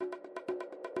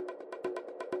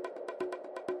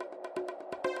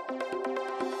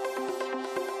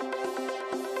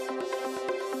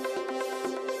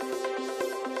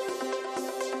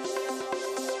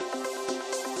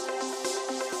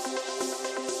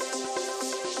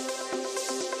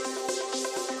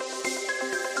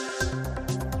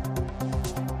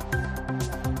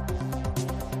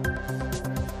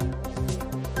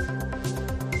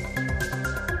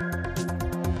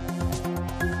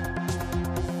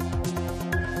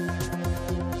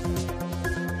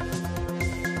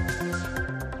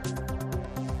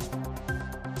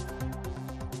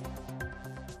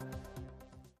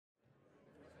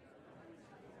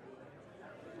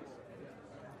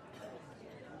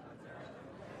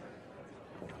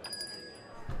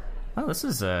Oh, this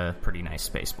is a pretty nice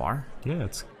space bar. Yeah,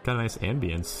 it's got a nice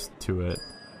ambience to it.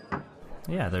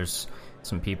 Yeah, there's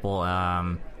some people.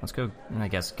 Let's go, I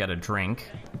guess, get a drink.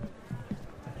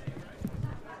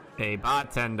 Hey,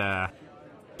 bartender,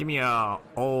 give me a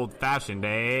old-fashioned,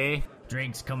 eh?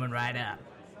 Drink's coming right up.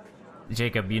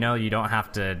 Jacob, you don't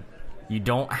have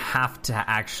to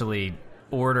actually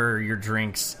order your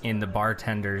drinks in the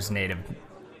bartender's native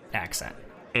accent.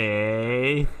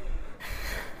 Eh?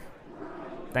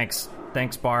 Thanks,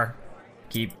 bar.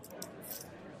 Keep.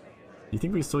 You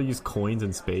think we still use coins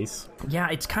in space? Yeah,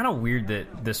 it's kind of weird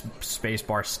that this space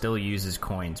bar still uses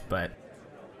coins, but...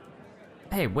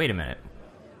 Hey, wait a minute.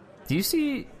 Do you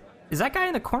see... Is that guy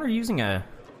in the corner using a...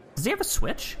 Does he have a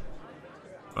switch?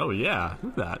 Oh, yeah.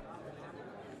 Look at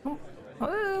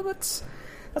that. Let's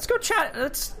go chat.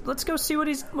 Let's go see what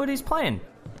he's playing.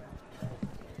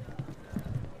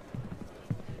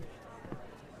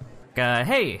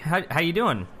 Hey, how you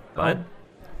doing, bud?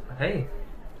 Oh. Hey,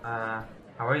 how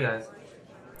are you guys?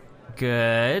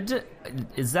 Good.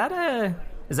 Is that a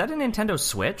Nintendo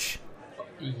Switch?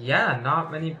 Yeah,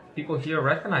 not many people here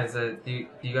recognize it. Do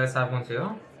you guys have one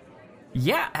too?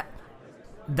 Yeah,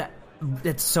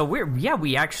 it's so weird. Yeah,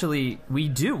 we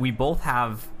do. We both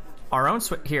have our own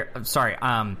Switch here. Sorry.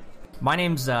 My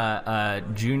name's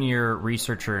junior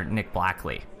researcher Nick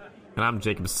Blackley, and I'm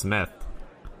Jacob Smith.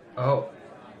 Oh.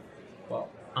 Well,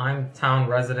 I'm town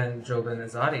resident Jobin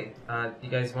Azadi. You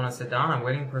guys want to sit down? I'm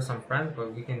waiting for some friends,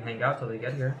 but we can hang out till they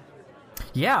get here.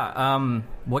 Yeah.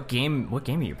 What game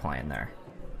are you playing there?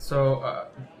 So,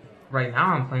 right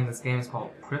now I'm playing this game. It's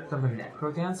called Crypt of the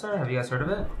Necrodancer. Have you guys heard of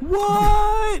it?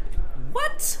 What?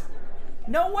 What?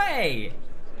 No way.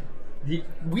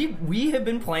 We have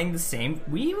been playing the same.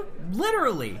 We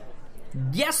literally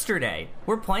yesterday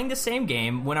we're playing the same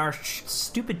game when our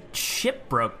stupid ship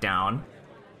broke down.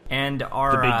 And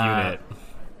our the big unit.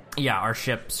 Yeah, our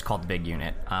ship's called the Big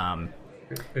Unit.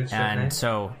 Good ship, and man.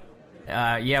 so,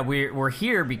 yeah, we're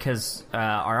here because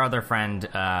our other friend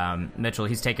Mitchell,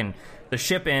 he's taken the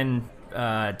ship in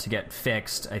to get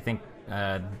fixed. I think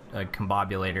a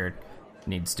combobulator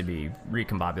needs to be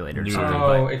recombobulated or something.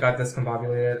 Oh, it got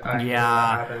discombobulated. I hate when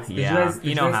that happens. Did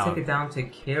you guys take it down to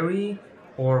Carrie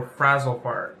or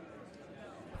Frazzlefart?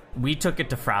 We took it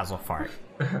to Frazzlefart.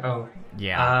 Oh.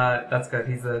 Yeah. That's good.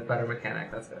 He's a better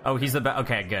mechanic. That's good. Oh, he's the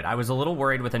okay, good. I was a little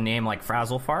worried with a name like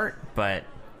Frazzlefart, but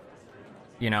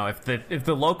if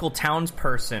the local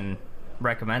townsperson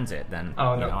recommends it, then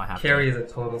oh no, I have Carrie to.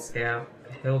 is a total scam.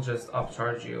 He'll just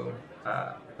upcharge you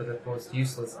for the most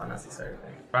useless, unnecessary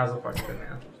thing. Frazzlefart's a good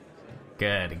man.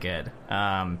 Good.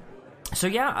 So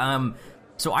yeah,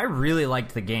 so I really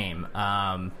liked the game,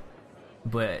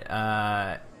 but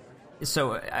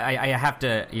so I have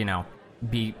to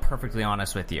be perfectly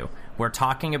honest with you. We're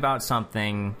talking about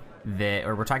something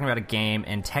we're talking about a game,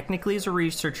 and technically as a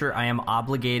researcher, I am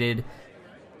obligated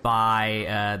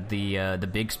by the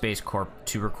Big Space Corp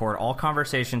to record all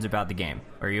conversations about the game.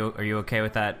 Are you okay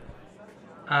with that?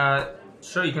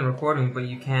 Sure, you can record me, but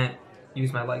you can't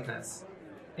use my likeness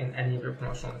in any of your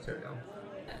promotional material.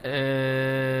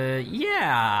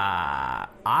 Yeah,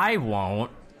 I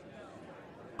won't.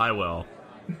 I will.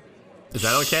 Is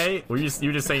that okay?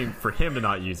 You're just saying for him to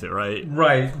not use it, right?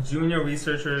 Right. Junior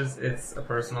researchers, it's a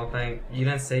personal thing. You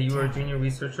didn't say you were a junior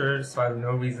researcher, so I have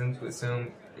no reason to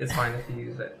assume it's fine if you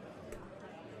use it.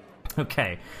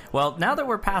 Okay. Well, now that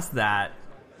we're past that,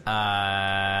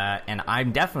 and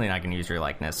I'm definitely not going to use your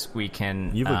likeness, we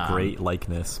can... You have a great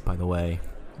likeness, by the way.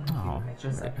 Oh, I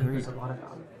think there's a lot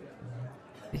about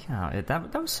it. Yeah,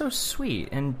 that was so sweet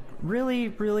and really,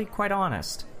 really quite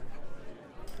honest.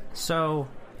 So...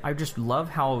 I just love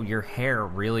how your hair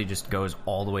really just goes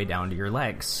all the way down to your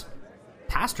legs.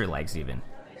 Past your legs, even.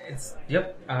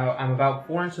 Yep. I'm about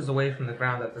 4 inches away from the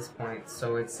ground at this point,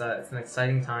 so it's an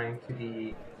exciting time to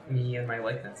be me and my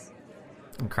likeness.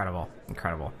 Incredible.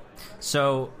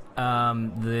 So,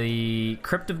 the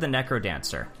Crypt of the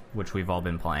Necrodancer, which we've all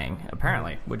been playing,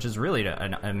 apparently, which is really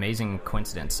an amazing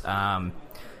coincidence.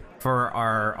 For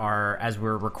our as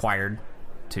we're required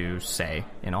to say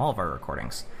in all of our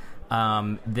recordings.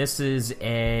 This is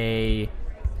it's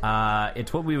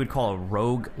what we would call a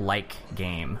rogue-like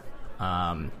game.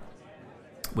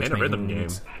 Which and a rhythm game.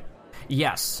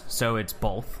 Yes, so it's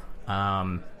both.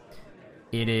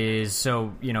 It is,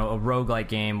 so, a roguelike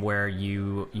game where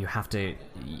you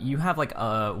have like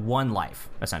one life,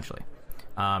 essentially.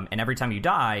 And every time you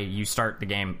die, you start the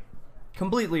game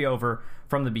completely over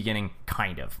from the beginning,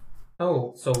 kind of.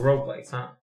 Oh, so roguelikes, huh?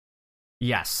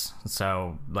 Yes,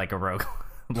 so like a rogue...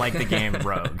 like the game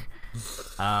Rogue.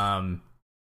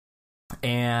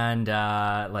 And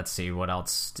let's see, what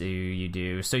else do you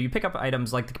do? So you pick up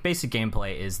items. Like, the basic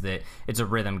gameplay is that it's a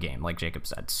rhythm game, like Jacob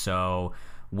said. So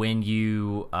when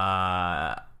you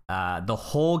the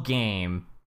whole game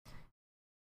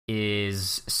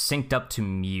is synced up to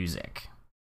music,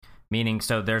 meaning,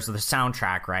 so there's the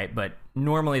soundtrack, right? But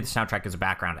normally the soundtrack is a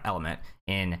background element.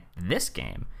 In this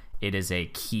game, it is a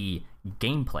key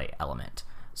gameplay element.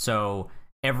 So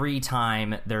every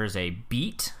time there's a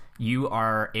beat, you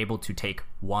are able to take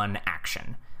one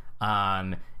action,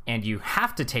 and you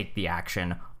have to take the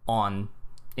action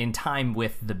in time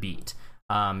with the beat.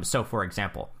 So, for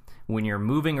example, when you're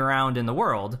moving around in the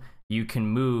world, you can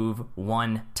move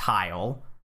one tile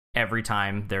every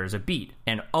time there's a beat,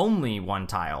 and only one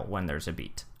tile when there's a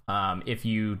beat. If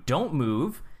you don't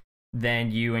move,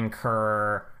 then you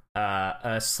incur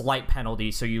a slight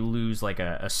penalty, so you lose like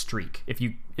a streak. If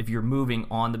you're moving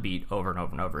on the beat over and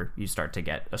over and over, you start to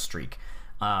get a streak.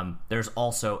 There's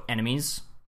also enemies,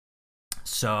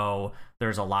 so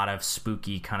there's a lot of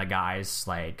spooky kind of guys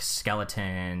like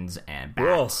skeletons and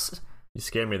bats. Whoa, you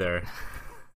scared me there.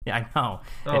 Yeah, I know.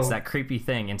 Oh. It's that creepy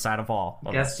thing inside of all.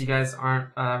 Guess you guys aren't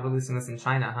releasing this in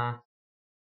China, huh?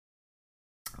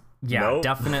 Yeah, Nope.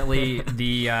 definitely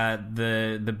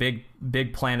the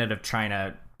big planet of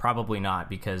China. Probably not,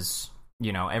 because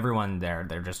everyone there,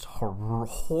 they're just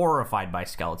horrified by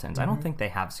skeletons. I don't think they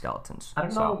have skeletons. I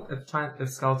don't know if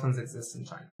skeletons exist in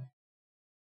China.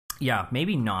 Yeah,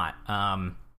 maybe not.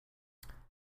 That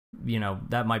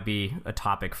might be a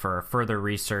topic for further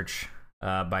research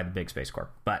by the Big Space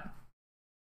Corp. But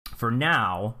for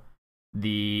now,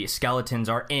 the skeletons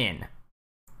are in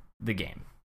the game.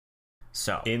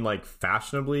 So In like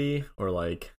fashionably, or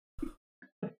like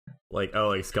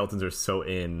skeletons are so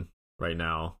in right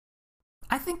now.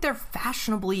 I think they're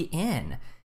fashionably in.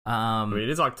 I mean, it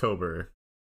is October.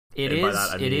 It And by is. that,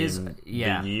 I It mean is.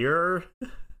 Yeah. The year.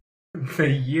 The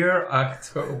year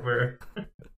October.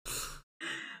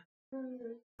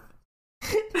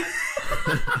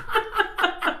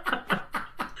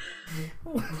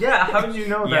 Yeah, how did you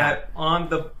know that on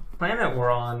the planet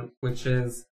we're on, which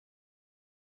is...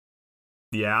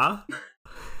 Yeah.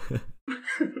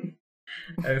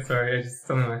 sorry, I just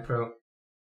something in my throat.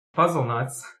 Puzzle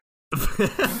nuts.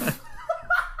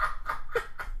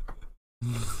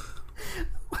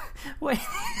 Wait.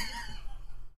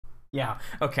 Yeah.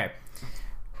 Okay.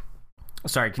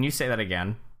 Sorry. Can you say that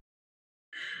again?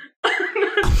 I'm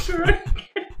not sure I can.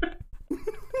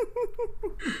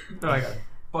 No, I got it.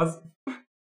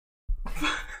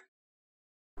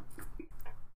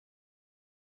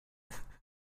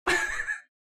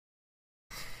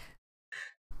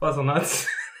 Puzzle nuts.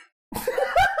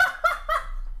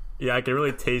 Yeah, I can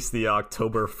really taste the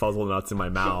October fuzzle nuts in my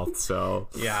mouth, so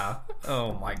Yeah.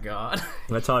 Oh my god.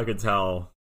 that's how I could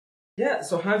tell. Yeah,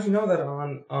 so how did you know that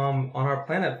on our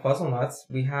planet Puzzle Nuts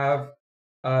we have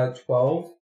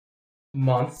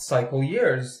 12-month cycle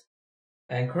years,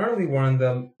 and currently we're in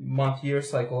the month-year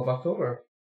cycle of October.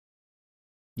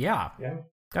 Yeah. Yeah.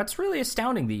 That's really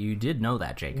astounding that you did know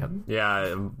that, Jacob.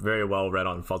 Yeah, I'm very well read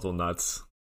on fuzzle nuts.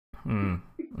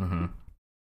 Mm-hmm.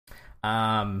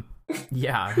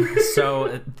 Yeah.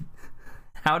 So,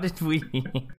 how did we? All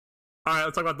right,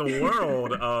 let's talk about the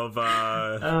world of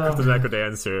the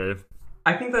Necrodancer.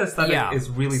 I think the aesthetic Yeah. is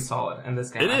really solid in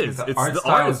this game. It I is. think the It's art the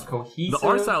style art is is- cohesive. The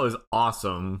art style is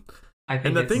awesome. I think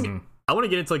And the it's, thing, I want to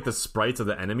get into like the sprites of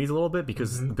the enemies a little bit,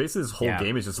 because basically this whole Yeah.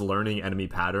 game is just learning enemy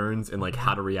patterns and like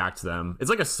how to react to them. It's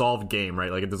like a solved game,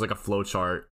 right? Like there's like a flow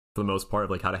chart for the most part of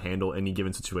like how to handle any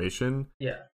given situation.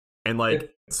 yeah. And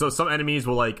like, so some enemies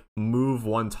will like move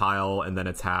one tile and then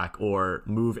attack, or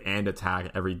move and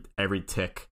attack every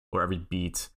tick or every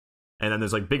beat. And then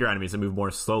there's like bigger enemies that move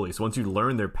more slowly. So once you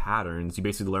learn their patterns, you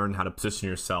basically learn how to position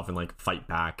yourself and like fight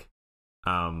back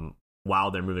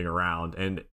while they're moving around.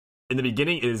 And in the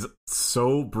beginning, it is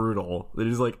so brutal. It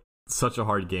is like such a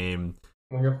hard game.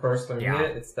 When you're first learning Yeah.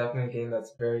 it, it's definitely a game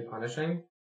that's very punishing,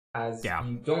 as Yeah.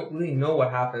 you don't really know what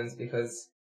happens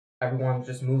because everyone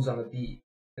just moves on the beat.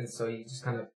 And so you just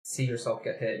kind of see yourself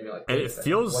get hit, and you're like, And wait a it second,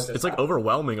 feels, what just it's like happened?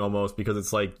 overwhelming almost, because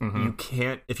it's like Mhm. you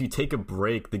can't, if you take a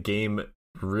break, the game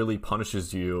really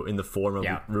punishes you in the form of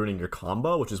Yeah. ruining your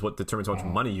combo, which is what determines how much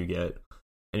money you get.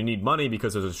 And you need money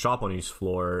because there's a shop on each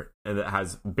floor, and that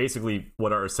has basically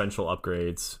what are essential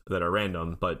upgrades that are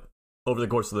random, but over the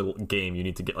course of the game, you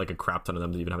need to get like a crap ton of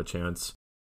them to even have a chance.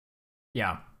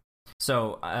 Yeah.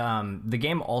 So the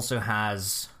game also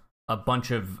has a bunch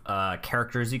of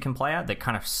characters you can play at that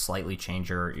kind of slightly change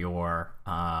your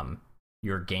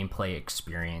gameplay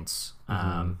experience.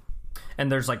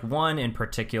 And there's like one in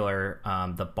particular,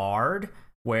 the Bard,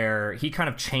 where he kind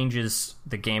of changes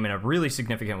the game in a really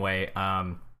significant way,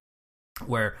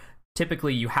 where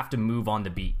typically you have to move on the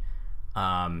beat.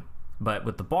 But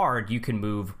with the Bard, you can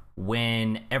move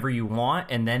whenever you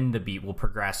want, and then the beat will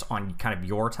progress on kind of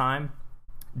your time.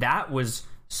 That was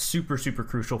super, super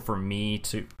crucial for me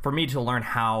to learn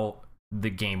how the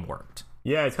game worked.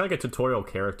 Yeah, it's kind of like a tutorial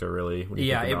character, really.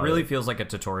 Yeah, it really feels like a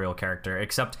tutorial character,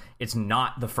 except it's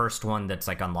not the first one that's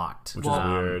like unlocked, which is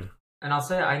weird. And I'll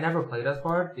say I never played as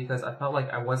Bard because I felt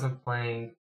like I wasn't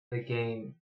playing the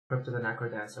game Crypt of the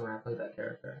Necrodancer when I played that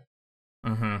character.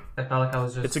 Mm-hmm. I felt like I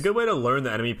was just... It's a good way to learn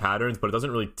the enemy patterns, but it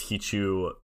doesn't really teach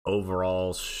you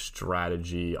overall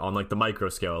strategy on like the micro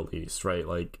scale at least, right?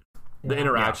 Like the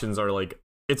interactions are like,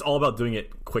 it's all about doing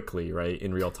it quickly, right,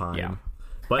 in real time. Yeah.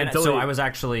 But so I was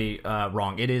actually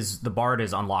wrong. The Bard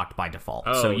is unlocked by default,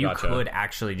 so you could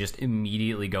actually just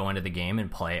immediately go into the game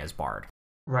and play as Bard.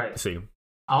 Right. See,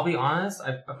 I'll be honest.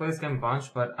 I played this game a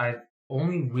bunch, but I've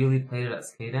only really played it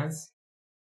as Cadence.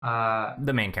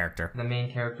 The main character. The main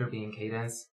character being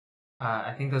Cadence.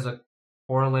 I think there's a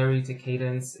corollary to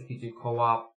Cadence if you do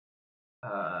co-op.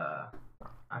 I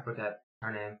forget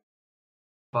her name,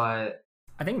 but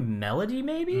I think Melody,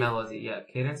 maybe. Melody, yeah.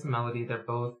 Cadence and Melody.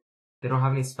 They don't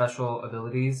have any special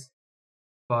abilities,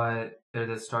 but they're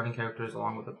the starting characters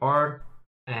along with the Bard.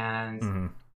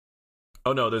 And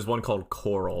oh no, there's one called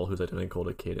Coral who's identical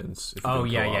to Cadence. Oh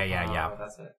yeah. Oh,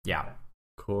 that's it. Yeah.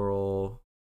 Coral.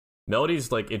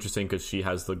 Melody's like interesting because she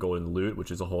has the golden loot,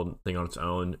 which is a whole thing on its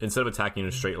own. Instead of attacking in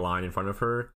a straight line in front of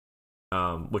her,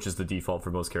 which is the default for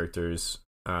most characters,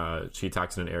 she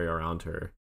attacks in an area around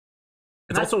her.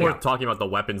 It's also worth talking about the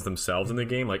weapons themselves in the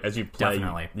game. Like as you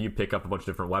play, you pick up a bunch of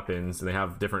different weapons, and they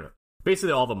have different. Basically,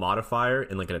 they all have a modifier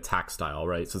and like an attack style,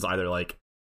 right? So it's either like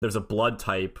there's a blood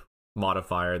type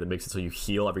modifier that makes it so you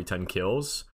heal every 10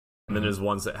 kills, and then there's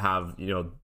ones that have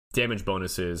damage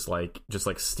bonuses, like just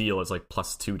like steel is like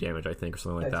 +2 damage, I think, or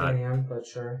something like Titanium, but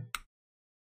sure.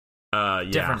 Yeah.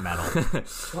 Different metal.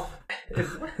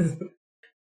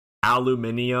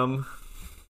 Aluminium.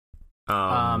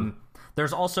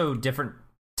 There's also different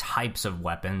types of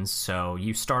weapons. So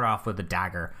you start off with a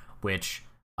dagger, which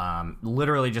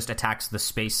literally just attacks the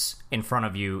space in front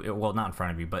of you. Well, not in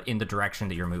front of you, but in the direction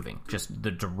that you're moving. Just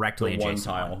the directly adjacent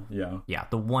one tile. one. Yeah. Yeah,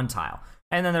 the one tile.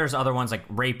 And then there's other ones like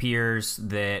rapiers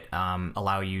that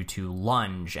allow you to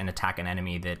lunge and attack an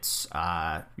enemy that's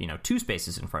 2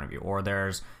 spaces in front of you. Or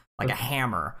there's like a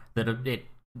hammer that it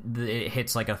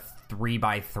hits like a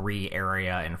 3x3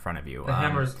 area in front of you. The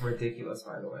hammer's ridiculous,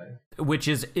 by the way. Which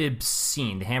is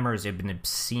obscene. The hammer is an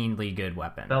obscenely good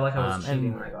weapon. Felt like I was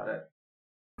cheating when I got it.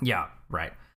 Yeah,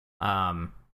 right.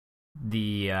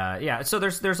 So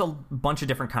there's a bunch of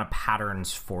different kind of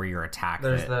patterns for your attack.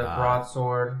 There's the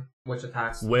broadsword, which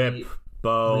attacks whip,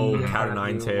 bow, counter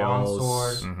nine tails,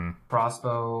 longsword,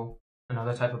 crossbow,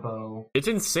 another type of bow. It's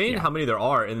insane how many there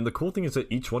are, and the cool thing is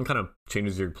that each one kind of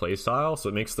changes your play style, so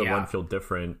it makes the one feel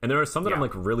different. And there are some that I'm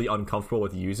like really uncomfortable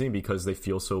with using because they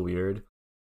feel so weird.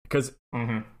 Because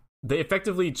they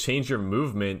effectively change your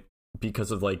movement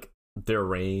because of like their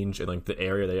range and like the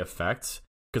area they affect.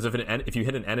 Because if you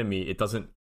hit an enemy, it doesn't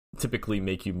typically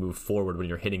make you move forward when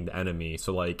you're hitting the enemy.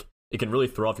 So like it can really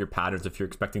throw off your patterns if you're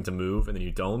expecting to move and then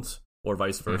you don't, or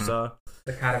vice versa.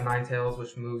 The Cat of Nine Tails,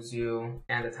 which moves you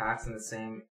and attacks in the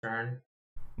same turn.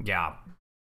 Yeah.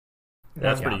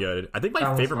 That's pretty good. I think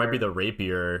my favorite might be the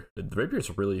Rapier. The Rapier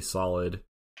is really solid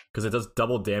because it does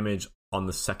double damage on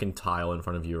the second tile in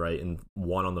front of you, right? And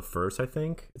 1 on the first, I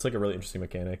think. It's like a really interesting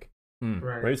mechanic.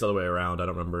 Right. Maybe it's the other way around. I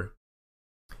don't remember.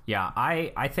 Yeah,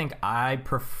 I think I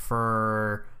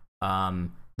prefer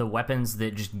the weapons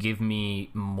that just give me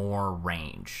more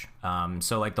range.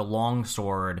 So like the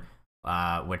longsword,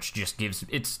 which just gives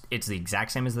it's the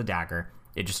exact same as the dagger.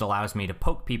 It just allows me to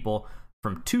poke people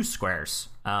from 2 squares,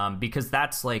 because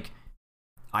that's like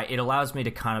it allows me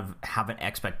to kind of have an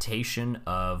expectation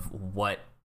of what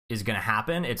is going to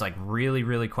happen. It's like really,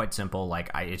 really quite simple. Like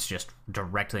it's just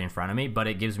directly in front of me, but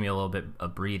it gives me a little bit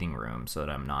of breathing room so that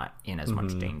I'm not in as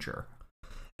much danger.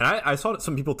 And I saw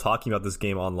some people talking about this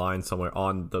game online somewhere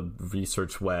on the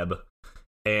research web,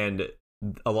 and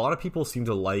a lot of people seem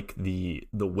to like the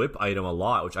whip item a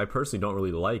lot, which I personally don't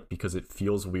really like because it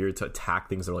feels weird to attack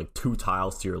things that are like 2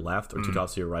 tiles to your left or 2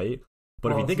 tiles to your right.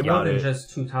 But if you think about it, it's more than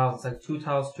just 2 tiles. It's like 2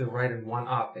 tiles to your right and 1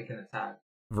 up. It can attack.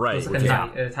 Right. Like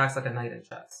it attacks like a knight in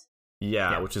chess.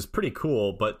 Yeah, which is pretty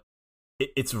cool, but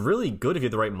it's really good if you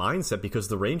have the right mindset because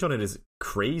the range on it is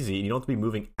crazy. And you don't have to be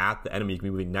moving at the enemy. You can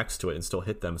be moving next to it and still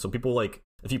hit them. So people like,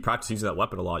 if you practice using that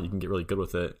weapon a lot, you can get really good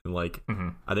with it. And like,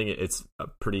 I think it's a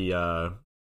pretty high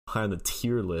on the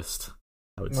tier list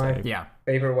I would My say. Yeah.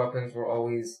 favorite weapons were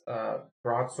always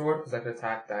broadsword because I could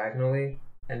attack diagonally,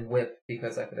 and whip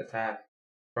because I could attack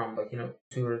from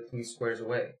 2 or 3 squares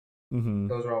away. Mm-hmm.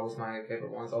 Those are always my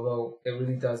favorite ones. Although it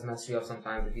really does mess you up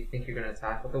sometimes if you think you're gonna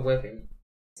attack with a whip and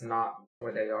it's not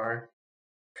where they are,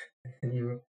 and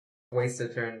you waste a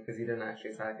turn because you didn't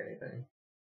actually attack anything.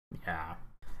 Yeah.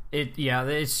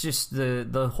 It's just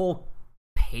the whole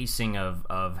pacing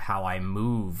of how I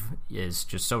move is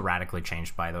just so radically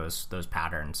changed by those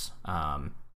patterns.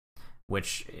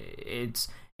 Which it's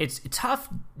tough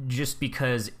just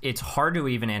because it's hard to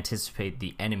even anticipate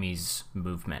the enemy's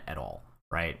movement at all,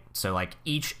 right? So like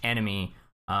each enemy,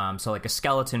 so like a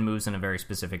skeleton moves in a very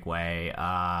specific way.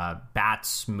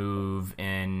 Bats move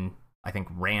in, I think,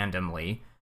 randomly,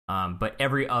 but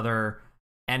every other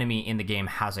enemy in the game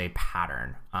has a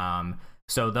pattern.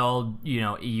 So they'll,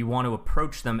 you want to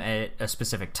approach them at a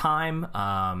specific time.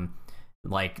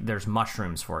 Like there's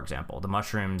mushrooms, for example. The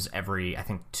mushrooms every, I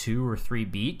think, 2 or 3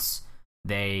 beats,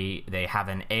 they have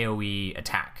an AoE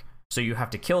attack. So you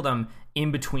have to kill them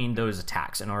in between those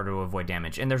attacks in order to avoid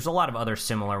damage. And there's a lot of other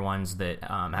similar ones that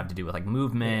have to do with like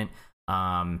movement. There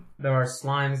are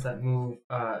slimes that move,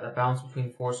 that bounce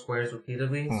between 4 squares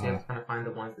repeatedly, so you have to kind of find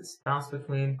the ones that bounce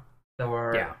between. There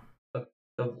are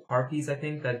the harpies, I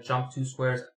think, that jump 2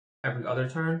 squares every other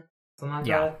turn, something like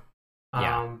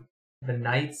that. The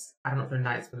knights, I don't know if they're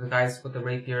knights, but the guys with the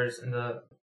rapiers in the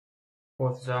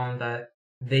 4th zone that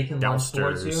they can launch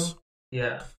towards you.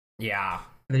 Yeah. Yeah.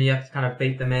 And then you have to kind of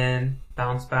bait them in,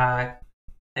 bounce back.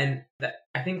 And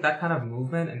I think that kind of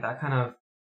movement and that kind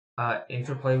of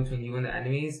interplay between you and the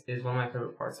enemies is one of my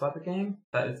favorite parts about the game.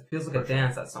 That it feels like a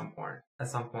dance at some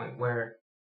point where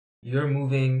you're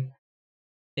moving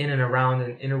in and around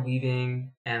and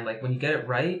interweaving, and like when you get it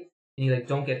right and you like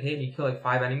don't get hit and you kill like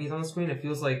 5 enemies on the screen, it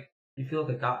feels like you feel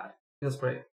like a god. It feels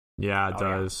great. Yeah, it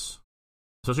does.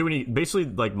 Especially when you basically,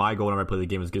 like, my goal whenever I play the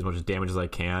game is get as much damage as I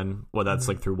can, whether that's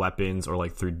like through weapons or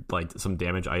like through like some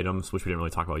damage items, which we didn't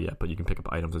really talk about yet, but you can pick up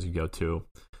items as you go too.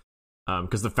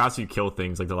 Because the faster you kill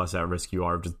things, like the less at risk you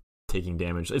are of just taking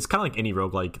damage. It's kind of like any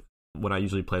roguelike. When I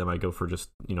usually play them, I go for just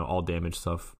all damage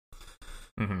stuff.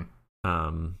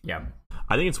 Yeah.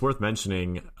 I think it's worth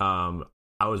mentioning.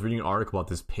 I was reading an article about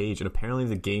this page, and apparently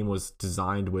the game was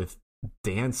designed with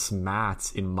dance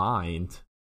mats in mind.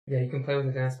 Yeah, you can play with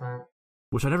the dance mat.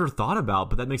 Which I never thought about,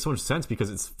 but that makes so much sense because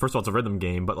it's, first of all, it's a rhythm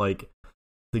game, but like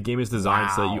the game is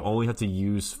designed so that you only have to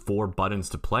use 4 buttons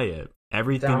to play it.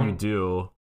 Everything you do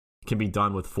can be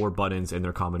done with 4 buttons and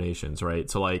their combinations, right?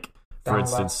 So like, for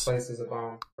instance, left places a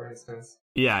bomb, for instance.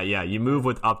 Yeah, you move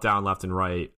with up, down, left, and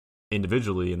right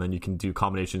individually, and then you can do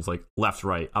combinations like left,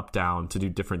 right, up, down to do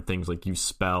different things like use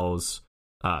spells,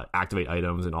 activate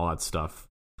items, and all that stuff.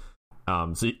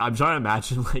 So I'm trying to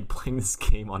imagine like playing this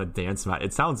game on a dance mat.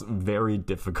 It sounds very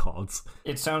difficult.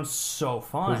 It sounds so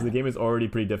fun. Because the game is already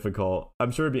pretty difficult. I'm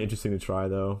sure it'd be interesting to try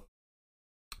though.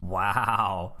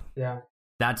 Wow. Yeah.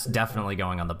 That's definitely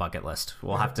going on the bucket list.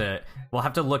 We'll have to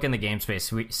look in the game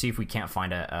space, see if we can't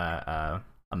find a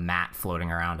mat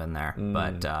floating around in there.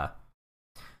 But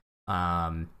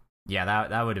yeah,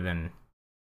 that would have been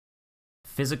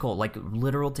physical, like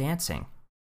literal dancing.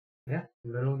 Yeah,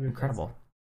 literally incredible.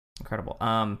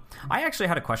 I actually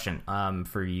had a question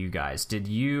for you guys. Did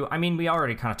you, I mean, we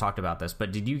already kind of talked about this,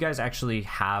 but did you guys actually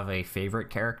have a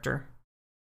favorite character?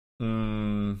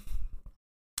 Let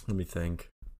me think.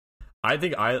 I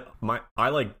think I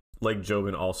like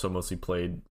Jobin also mostly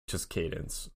played just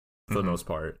Cadence for the most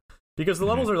part. Because the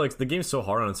levels are like, the game's so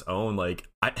hard on its own. Like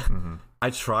I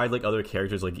tried like other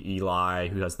characters like Eli,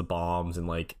 who has the bombs, and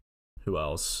like who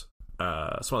else?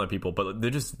 Some other people, but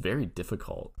they're just very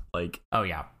difficult. Like, oh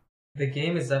yeah. The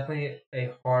game is definitely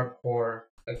a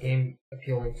game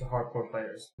appealing to hardcore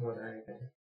players more than anything.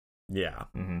 Yeah.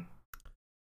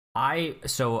 I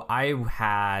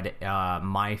had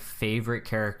my favorite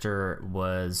character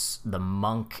was the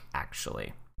monk,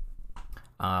 actually.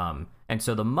 And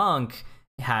so the monk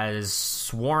has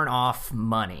sworn off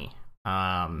money,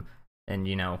 and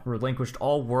relinquished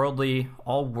all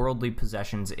worldly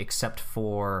possessions except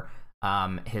for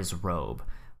his robe,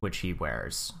 which he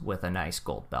wears with a nice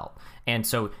gold belt. And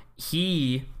so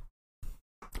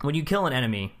when you kill an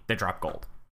enemy, they drop gold.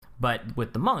 But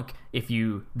with the monk, if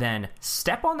you then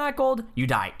step on that gold, you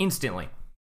die instantly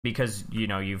because,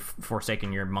 you've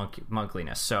forsaken your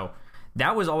monkliness. So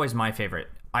that was always my favorite.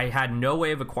 I had no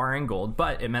way of acquiring gold,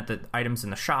 but it meant that items in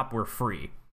the shop were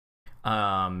free.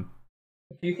 Do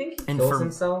you think he kills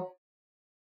himself?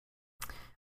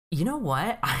 You know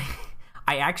what?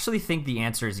 I actually think the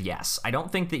answer is yes. I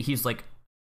don't think that he's like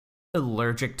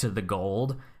allergic to the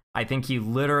gold. I think he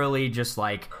literally just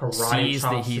like Karate sees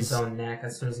that chops he's his own neck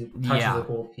as soon as he touches a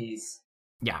gold piece.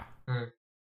 yeah. Mm.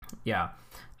 Yeah.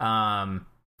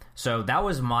 So that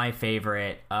was my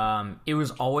favorite. It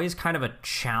was always kind of a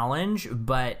challenge,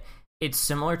 but it's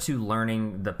similar to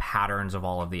learning the patterns of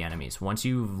all of the enemies. Once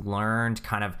you've learned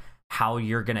kind of how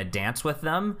you're going to dance with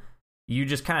them, you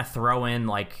just kind of throw in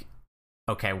like,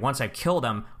 okay, once I kill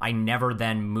them, I never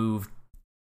then move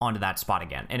onto that spot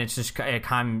again. And it's just, it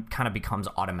kind of becomes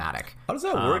automatic. How does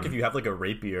that work if you have like a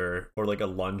rapier or like a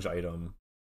lunge item?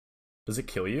 Does it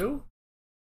kill you?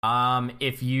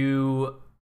 If you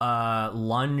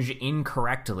lunge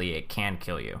incorrectly, it can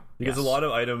kill you. Because Yes. a lot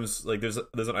of items, like there's an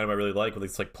item I really like where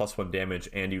it's like +1 damage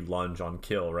and you lunge on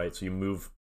kill, right? So you move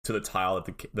to the tile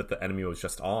that the enemy was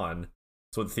just on.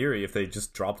 So in theory, if they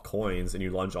just dropped coins and you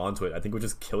lunge onto it, I think it would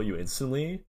just kill you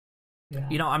instantly. Yeah.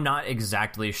 You know, I'm not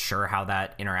exactly sure how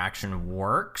that interaction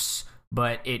works,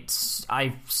 but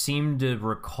I seem to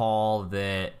recall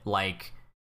that like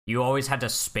you always had to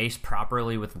space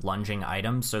properly with lunging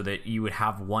items so that you would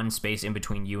have one space in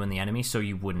between you and the enemy so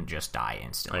you wouldn't just die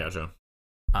instantly. I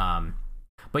gotcha.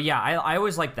 But yeah, I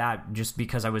always like that just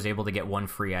because I was able to get one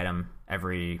free item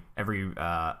every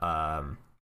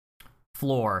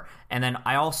floor. And then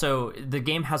the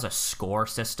game has a score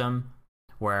system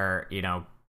where, you know,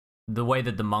 the way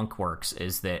that the monk works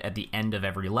is that at the end of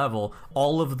every level,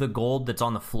 all of the gold that's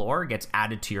on the floor gets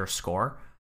added to your score.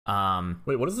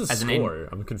 Wait, what is the score?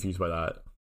 I'm confused by that.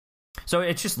 So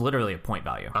it's just literally a point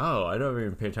value. Oh, I don't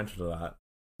even pay attention to that.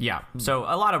 Yeah. So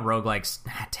a lot of roguelikes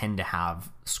tend to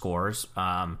have scores.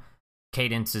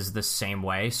 Cadence is the same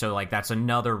way. So like that's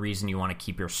another reason you want to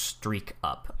keep your streak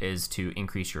up is to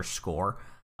increase your score.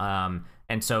 And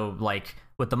so like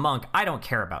with the monk, I don't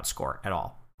care about score at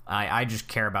all. I just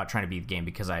care about trying to beat the game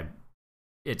because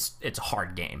it's a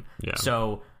hard game. Yeah.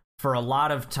 So for a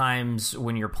lot of times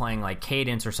when you're playing like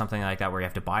Cadence or something like that where you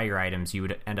have to buy your items, you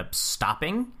would end up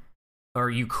stopping. Or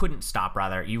you couldn't stop,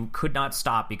 rather. You could not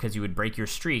stop because you would break your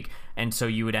streak, and so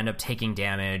you would end up taking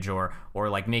damage or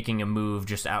like making a move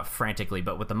just out frantically.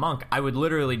 But with the monk, I would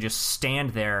literally just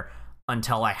stand there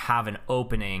until I have an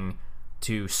opening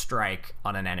to strike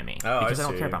on an enemy. Because I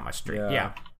don't care about my streak.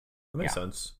 Yeah. That makes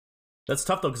sense. That's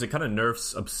tough, though, because it kind of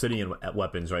nerfs Obsidian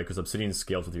weapons, right? Because Obsidian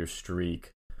scales with your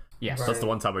streak. Yes. So that's the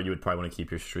one time where you would probably want to keep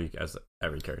your streak as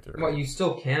every character. Right? Well, you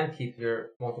still can keep your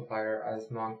multiplier as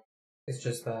monk. It's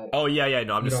just that. Oh yeah.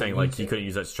 No, I'm just saying like to. you couldn't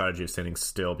use that strategy of standing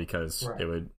still because Right. it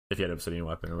would if you had an obsidian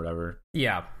weapon or whatever.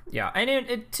 Yeah.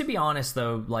 And to be honest,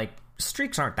 though, like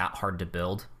streaks aren't that hard to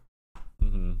build.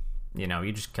 Mm-hmm. You know,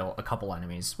 you just kill a couple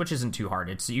enemies, which isn't too hard.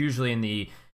 It's usually in the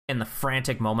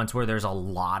frantic moments where there's a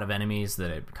lot of enemies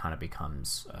that it kind of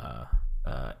becomes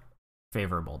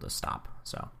favorable to stop.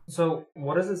 So,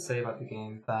 what does it say about the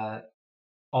game that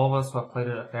all of us who have played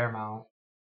it a fair amount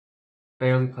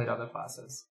barely played other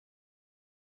classes?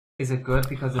 Is it good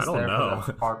because it's there for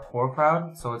the hardcore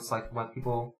crowd? So it's like when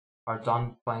people are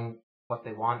done playing what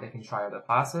they want, they can try other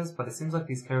classes. But it seems like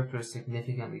these characters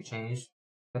significantly changed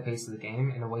the pace of the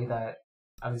game in a way that,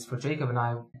 at least for Jacob and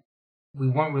I, we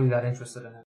weren't really that interested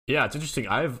in it. Yeah, it's interesting.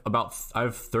 I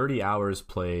have 30 hours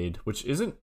played, which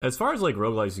isn't as far as like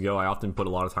roguelikes go. I often put a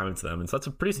lot of time into them, and so that's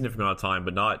a pretty significant amount of time,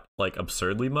 but not like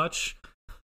absurdly much.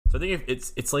 So I think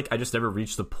it's like I just never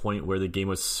reached the point where the game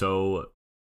was so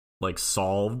like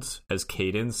solved as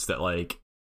Cadence that like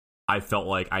I felt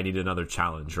like I needed another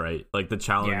challenge, right? Like the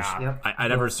challenge, Yeah. Yep. I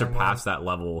never surpassed that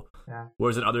level. Yeah.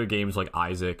 Whereas in other games like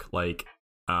Isaac, like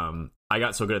I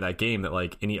got so good at that game that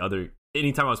like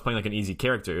anytime I was playing like an easy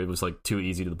character, it was like too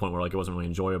easy to the point where like it wasn't really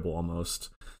enjoyable almost.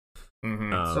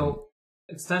 Mm-hmm. So,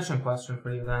 extension question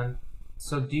for you then.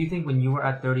 So, do you think when you were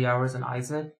at 30 hours in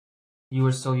Isaac, you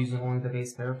were still using only the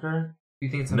base character? Do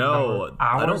you think it's a number of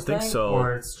hours I don't think thing, so.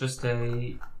 Or it's just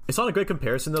a... It's not a great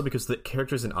comparison though because the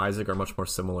characters in Isaac are much more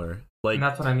similar. Like And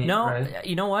that's what I mean, No, right?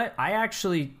 you know what? I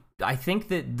think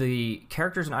that the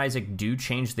characters in Isaac do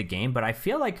change the game, but I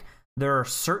feel like there are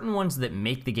certain ones that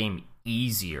make the game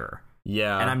easier.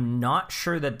 yeah, And I'm not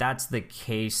sure that that's the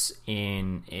case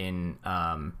in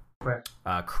Crypt.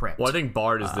 well, I think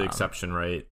Bard is the exception,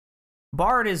 right?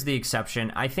 Bard is the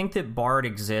exception. I think that Bard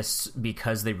exists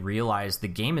because they realize the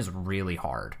game is really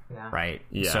hard, Yeah. right?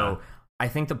 Yeah. So I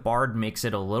think the Bard makes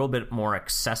it a little bit more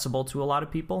accessible to a lot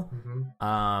of people.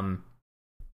 Mm-hmm.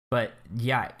 But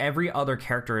yeah, every other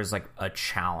character is like a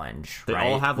challenge. They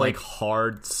right? all have like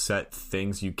hard set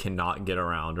things you cannot get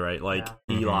around, right? Like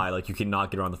Yeah. Eli, like you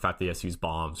cannot get around the fact that he has to use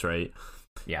bombs, right?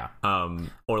 yeah,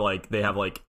 Or like they have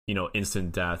like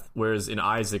instant death. Whereas in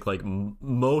Isaac, like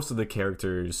most of the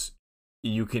characters,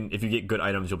 you can if you get good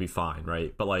items, you'll be fine,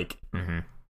 right? But like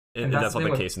And that's not thing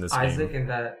the with case in this Isaac, game. in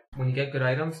that when you get good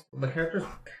items, the characters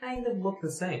kind of look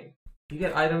the same. You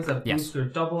get items that boost your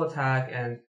double attack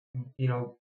and,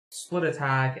 split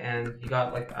attack, and you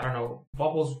got, like, I don't know,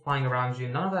 bubbles flying around you.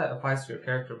 None of that applies to your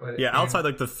character. But Yeah, outside,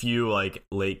 like, the few, like,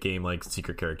 late game, like,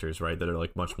 secret characters, right, that are,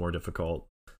 like, much more difficult.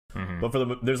 Mm-hmm.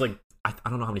 But there's, like, I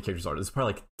don't know how many characters are. There's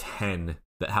probably, like, 10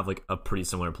 that have, like, a pretty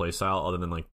similar playstyle, other than,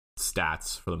 like,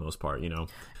 stats for the most part,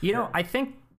 I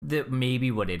think that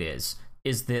maybe what it is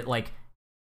that, like,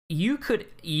 you could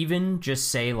even just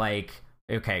say, like,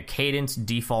 okay, Cadence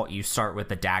default, you start with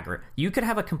the dagger. You could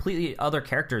have a completely other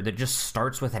character that just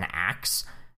starts with an axe,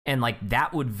 and, like,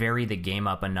 that would vary the game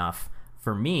up enough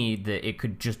for me that it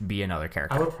could just be another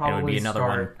character. I would probably it would be another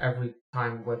start one every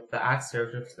time with the axe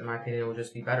character, because in my opinion, it would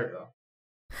just be better, though.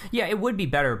 Yeah, it would be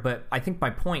better, but I think my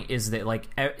point is that, like,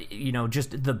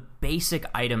 just the basic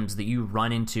items that you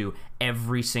run into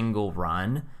every single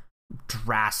run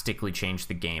drastically change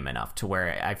the game enough to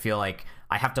where I feel like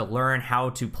I have to learn how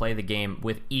to play the game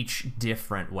with each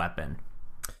different weapon.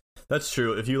 That's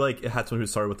true. If you, like, had someone who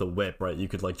started with the whip, right, you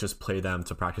could, like, just play them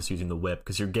to practice using the whip,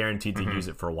 because you're guaranteed to use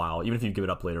it for a while, even if you give it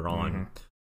up later on.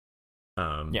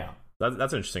 Yeah.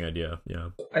 That's an interesting idea, yeah.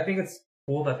 I think it's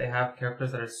cool that they have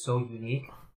characters that are so unique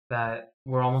that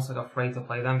we're almost, like, afraid to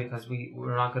play them because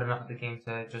we're not good enough at the game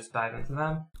to just dive into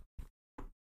them.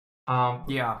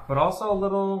 Yeah. But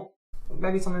also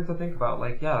maybe something to think about.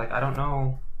 Like, I don't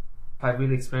know if I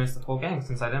really experienced the whole game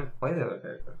since I didn't play the other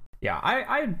character. Yeah,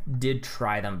 I did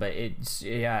try them, but it's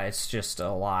just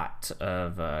a lot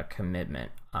of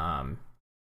commitment. I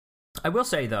will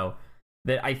say, though,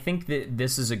 that I think that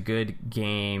this is a good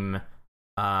game,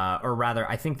 or rather,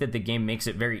 I think that the game makes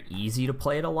it very easy to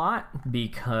play it a lot,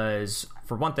 because,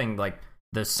 for one thing, like,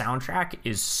 the soundtrack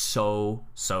is so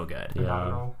good.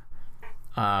 Yeah.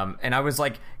 And I was,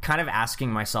 like, kind of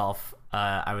asking myself,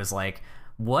 I was like,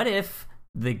 what if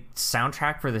the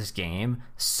soundtrack for this game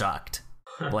sucked?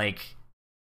 Like,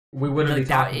 we wouldn't be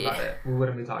talking about it. We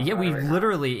wouldn't be talking about it. Yeah, right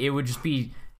literally, it would just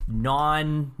be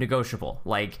non-negotiable.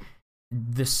 Like,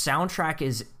 the soundtrack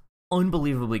is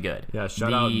unbelievably good. Yeah,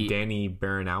 shout out Danny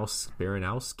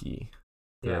Baranowski,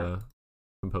 the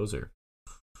composer.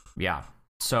 Yeah,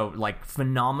 so, like,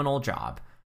 phenomenal job.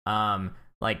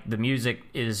 Like, the music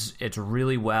it's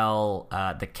really well,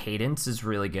 the cadence is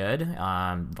really good.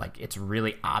 Like, it's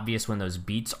really obvious when those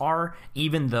beats are,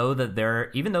 even though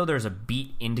there's a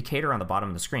beat indicator on the bottom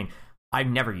of the screen. I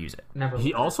never use it.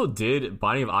 He also did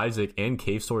Binding of Isaac and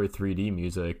Cave Story 3D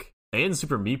music and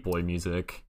Super Meat Boy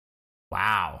music.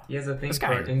 Wow. He has a thing for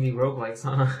indie roguelikes,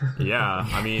 huh? Yeah,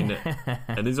 I mean,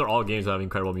 and these are all games that have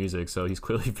incredible music, so he's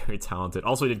clearly very talented.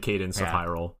 Also, he did Cadence of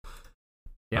Hyrule.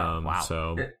 Yeah, wow.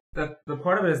 So the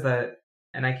part of it is that,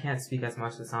 and I can't speak as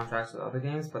much to soundtracks of other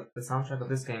games, but the soundtrack of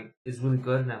this game is really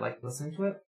good, and I like listening to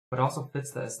it, but it also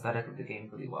fits the aesthetic of the game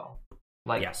really well.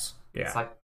 Like, yes. It's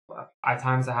like, at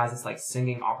times it has this, like,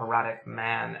 singing operatic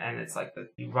man, and it's like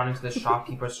you run into the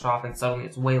shopkeeper's shop, and suddenly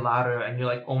it's way louder, and you're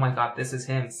like, oh my god, this is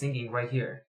him singing right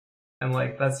here. And,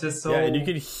 like, that's just so and you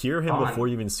can hear him before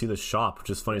you even see the shop, which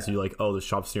is funny. So you're like, oh, the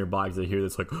shop's nearby, because I hear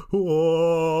this, like,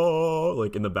 whoa,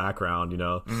 like, in the background,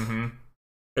 Mm-hmm.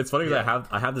 It's funny because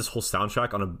I have this whole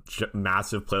soundtrack on a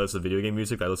massive playlist of video game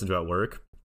music that I listen to at work,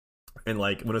 and,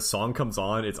 like, when a song comes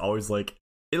on, it's always like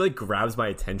it, like, grabs my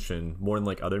attention more than,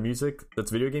 like, other music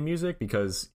that's video game music,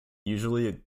 because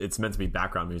usually it's meant to be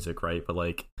background music, right? But,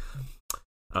 like,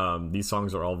 these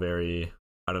songs are all very,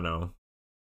 I don't know,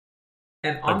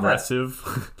 and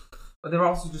aggressive. But they're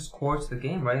also just core to the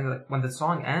game, right? And, like, when the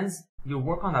song ends, your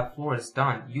work on that floor is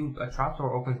done. A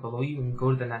trapdoor opens below you, and you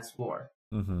go to the next floor.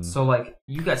 Mm-hmm. So, like,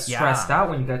 you get stressed out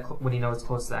when you know it's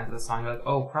close to the end of the song. You're like,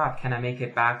 oh crap, can I make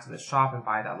it back to the shop and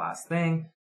buy that last thing?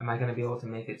 Am I going to be able to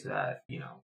make it to that,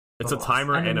 It's a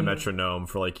timer and a metronome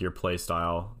for, like, your play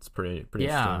style. It's pretty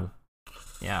interesting.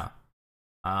 Yeah.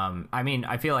 I mean,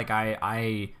 I feel like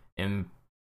I am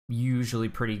usually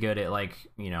pretty good at, like,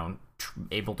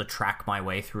 able to track my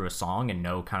way through a song and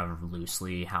know kind of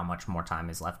loosely how much more time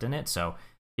is left in it. So,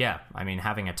 yeah, I mean,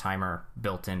 having a timer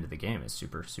built into the game is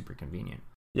super, super convenient.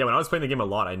 Yeah, when I was playing the game a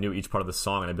lot, I knew each part of the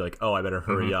song, and I'd be like, oh, I better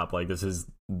hurry up. Like, this is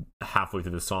halfway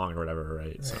through the song or whatever,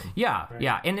 right? So. Yeah,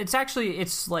 yeah. And it's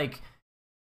like,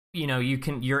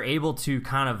 you're able to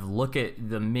kind of look at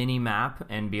the mini map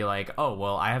and be like, oh,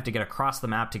 well, I have to get across the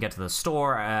map to get to the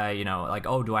store. Like,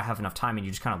 oh, do I have enough time? And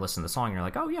you just kind of listen to the song, and you're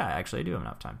like, oh, yeah, actually, I do have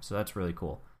enough time. So that's really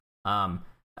cool.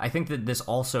 I think that this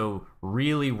also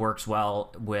really works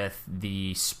well with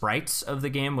the sprites of the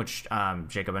game, which,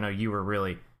 Jacob, I know you were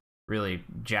really, really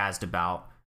jazzed about.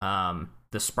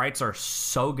 The sprites are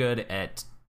so good at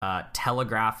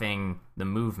telegraphing the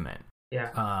movement.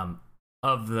 Yeah.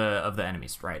 of the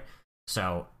enemies, right?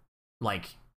 So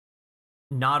like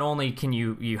not only can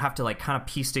you have to like kind of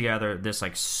piece together this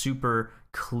like super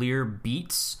clear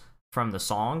beats from the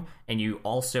song, and you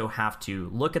also have to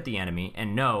look at the enemy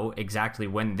and know exactly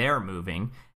when they're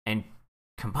moving and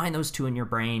combine those two in your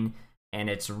brain. And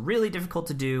it's really difficult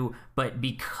to do, but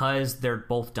because they're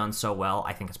both done so well,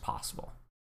 I think it's possible.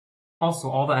 Also,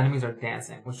 all the enemies are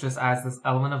dancing, which just adds this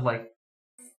element of like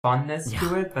funness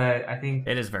to it that I think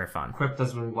it is very fun. Crypt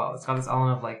does really well. It's got this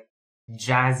element of like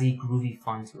jazzy, groovy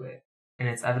fun to it, and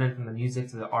it's evident from the music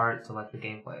to the art to like the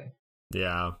gameplay.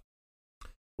 Yeah,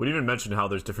 we didn't even mention how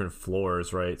there's different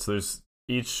floors, right? So there's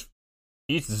each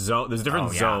zone. There's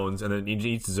different zones, and then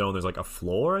each zone there's like a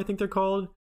floor. I think they're called.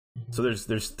 Mm-hmm. So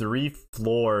there's 3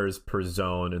 floors per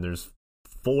zone, and there's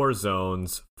 4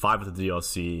 zones, 5 with the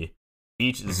DLC.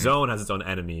 Each zone has its own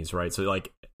enemies, right? So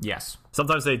like, yes,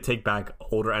 sometimes they take back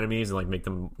older enemies and like make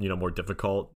them, you know, more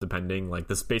difficult depending. Like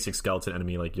this basic skeleton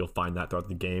enemy, like you'll find that throughout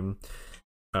the game.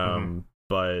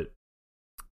 But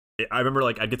I remember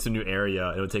like I'd get to a new area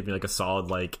and it would take me like a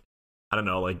solid like, I don't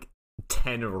know, like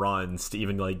 10 runs to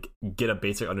even like get a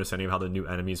basic understanding of how the new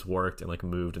enemies worked and like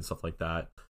moved and stuff like that.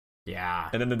 Yeah.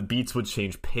 And then the beats would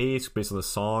change pace based on the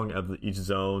song of each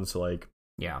zone. So like,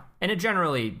 yeah, and it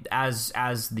generally, as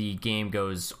the game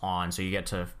goes on, so you get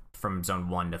to from zone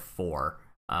 1 to 4,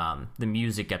 the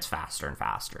music gets faster and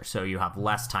faster, so you have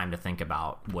less time to think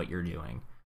about what you're doing.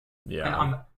 Yeah. And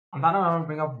on that note, I want to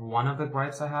bring up one of the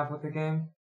gripes I have with the game.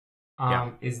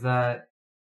 Is that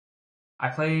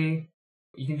you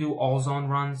can do all zone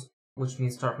runs, which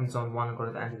means start from zone 1 and go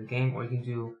to the end of the game, or you can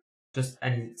do just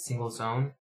any single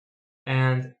zone.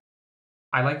 And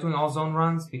I like doing all zone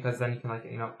runs because then you can like,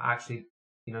 you know, actually,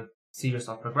 you know, see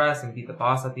yourself progress and beat the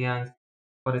boss at the end.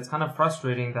 But it's kind of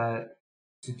frustrating that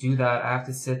to do that, I have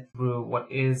to sit through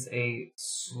what is a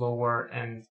slower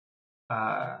and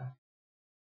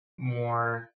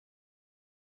more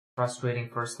frustrating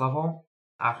first level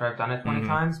after I've done it 20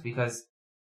 times, because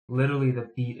literally the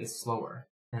beat is slower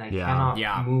and I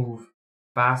cannot move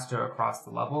faster across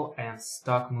the level, and I'm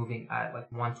stuck moving at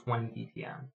like 120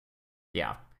 BPM.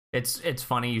 Yeah. It's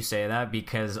funny you say that,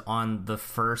 because on the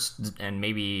first and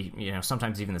maybe, you know,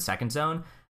 sometimes even the second zone,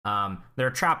 there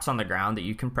are traps on the ground that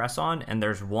you can press on, and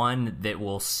there's one that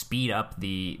will speed up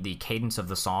the cadence of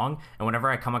the song. And whenever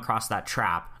I come across that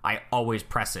trap, I always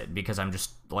press it because I'm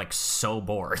just like so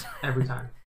bored. Every time.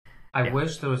 I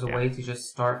wish there was a way to just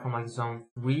start from like zone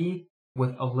 3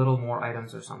 with a little more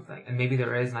items or something. And maybe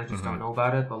there is, and I just don't know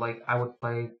about it, but like I would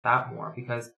play that more,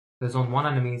 because the zone 1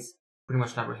 enemies pretty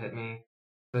much never hit me.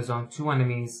 The zone 2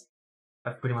 enemies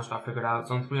I've pretty much got figured out.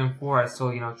 Zone 3 and 4 I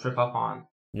still, you know, trip up on.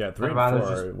 Yeah, 3 and 4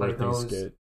 are where things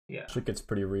shit gets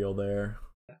pretty real there.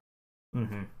 So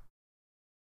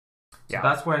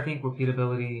that's where I think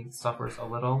repeatability suffers a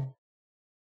little,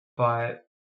 but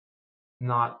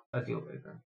not a deal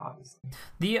breaker, obviously.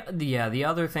 The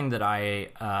other thing that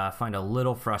I find a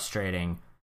little frustrating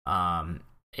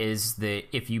is that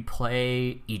if you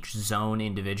play each zone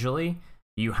individually,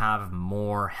 you have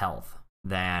more health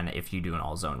than if you do an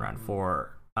all zone run.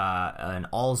 For an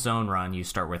all zone run, you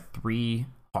start with 3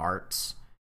 hearts,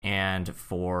 and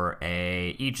for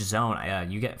each zone,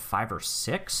 you get 5 or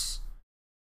 6.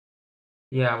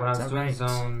 Yeah, when I was doing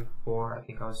zone 4, I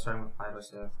think I was starting with 5 or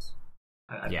 6.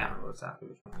 I can't remember exactly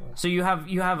which one. So you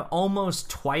have almost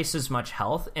twice as much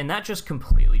health, and that just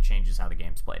completely changes how the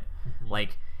game's played.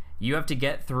 Like, you have to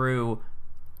get through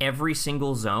every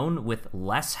single zone with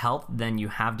less health than you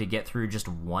have to get through just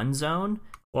one zone.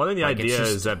 Well, I think the idea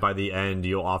is that by the end,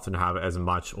 you'll often have as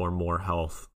much or more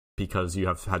health because you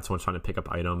have had so much time to pick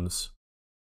up items.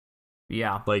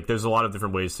 Yeah. Like, there's a lot of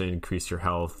different ways to increase your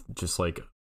health, just like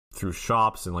through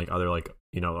shops and like other like,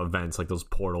 you know, events like those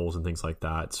portals and things like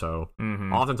that. So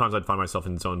oftentimes I'd find myself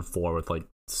in zone 4 with like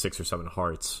 6 or 7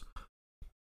 hearts.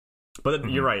 But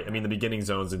you're right. I mean, the beginning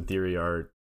zones in theory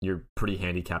you're pretty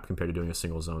handicapped compared to doing a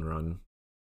single zone run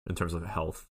in terms of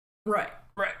health. Right.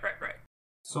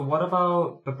 So what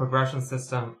about the progression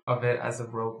system of it as a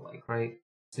roguelike, right?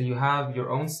 So you have your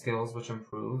own skills which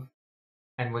improve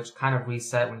and which kind of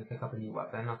reset when you pick up a new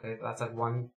weapon. Okay, that's like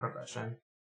one progression.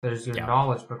 There's your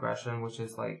knowledge progression, which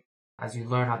is like, as you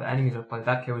learn how the enemies are played,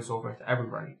 that carries over into every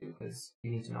run you do, because you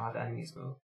need to know how the enemies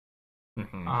move.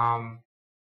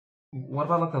 What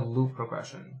about like the loot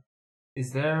progression?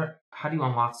 How do you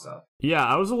unlock stuff? Yeah,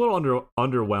 I was a little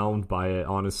underwhelmed by it,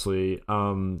 honestly.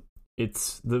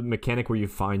 It's the mechanic where you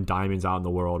find diamonds out in the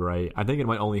world, right? I think it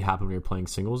might only happen when you're playing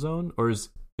single zone, or is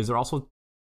there also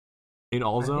in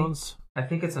all zones? I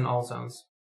think it's in all zones.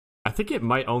 I think it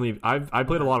might only. I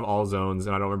played a lot of all zones,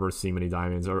 and I don't remember seeing many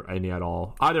diamonds or any at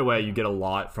all. Either way, you get a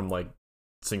lot from like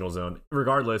single zone.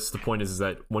 Regardless, the point is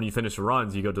that when you finish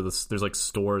runs, you go to there's like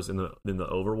stores in the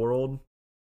overworld,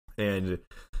 and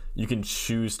you can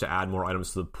choose to add more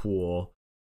items to the pool.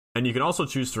 And you can also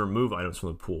choose to remove items from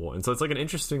the pool. And so it's like an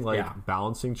interesting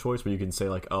balancing choice where you can say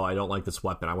like, oh, I don't like this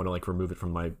weapon. I want to like remove it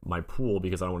from my pool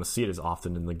because I don't want to see it as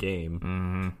often in the game.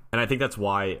 Mm-hmm. And I think that's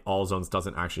why All Zones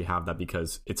doesn't actually have that,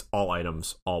 because it's all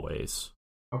items always.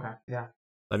 Okay, yeah.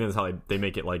 I think that's how they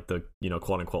make it like the,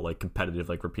 quote unquote like competitive,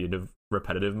 like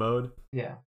repetitive mode.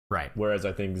 Yeah. Right. Whereas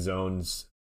I think zones,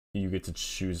 you get to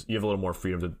choose, you have a little more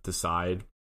freedom to decide.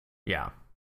 Yeah.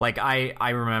 Like,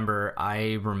 I remember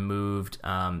I removed,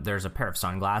 there's a pair of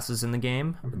sunglasses in the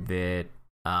game that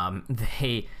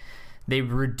they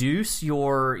reduce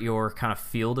your kind of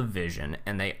field of vision,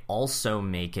 and they also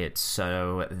make it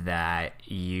so that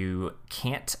you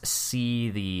can't see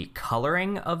the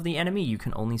coloring of the enemy, you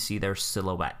can only see their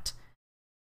silhouette.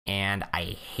 And I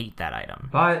hate that item.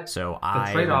 But so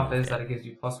the trade-off is that it gives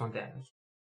you +1 damage.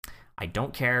 I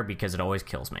don't care because it always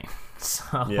kills me.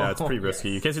 So yeah, it's pretty risky.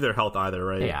 You can't see their health either,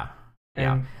 right? Yeah.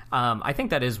 Yeah. I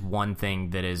think that is one thing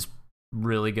that is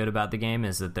really good about the game,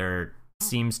 is that there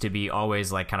seems to be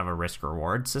always like kind of a risk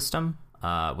reward system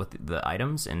with the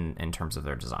items in terms of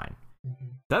their design.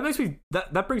 That makes me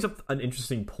that brings up an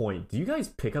interesting point. Do you guys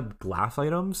pick up glass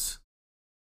items?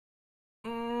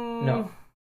 No.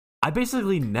 I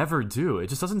basically never do. It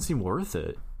just doesn't seem worth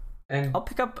it. And I'll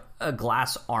pick up a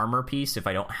glass armor piece if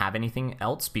I don't have anything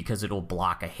else, because it'll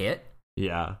block a hit.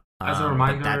 Yeah. As a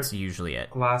reminder, but that's usually it.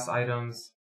 glass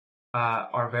items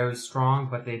are very strong,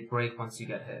 but they break once you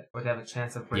get hit, or they have a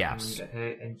chance of breaking when you get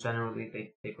hit, and generally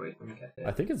they break when you get hit.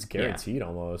 I think it's guaranteed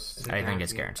almost. I think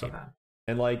it's guaranteed. Okay.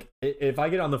 And like, if I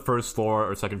get on the first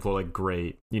floor or second floor, like,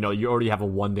 great. You already have a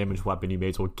 1 damage weapon. You may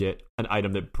as well get an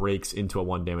item that breaks into a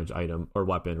 1 damage item or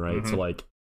weapon, right? Mm-hmm. So like,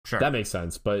 Sure. that makes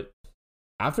sense. But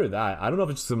after that, I don't know if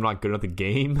it's just I'm not good at the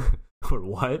game or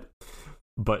what,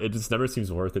 but it just never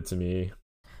seems worth it to me.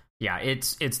 Yeah,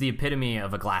 it's the epitome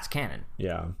of a glass cannon.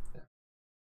 Yeah.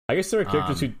 I guess there are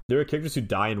characters who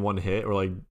die in one hit, or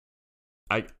like,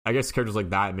 I guess characters like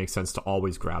that, it makes sense to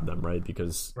always grab them, right?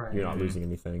 Because you're not losing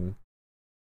anything.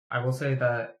 I will say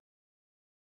that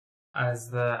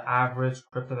as the average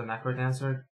Crypt of the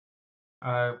Necrodancer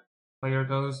player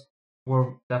goes,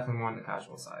 we're definitely more on the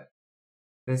casual side.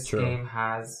 This game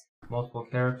has multiple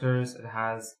characters. It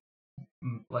has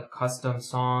like custom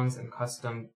songs and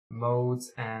custom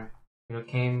modes, and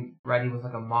came ready with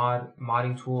like a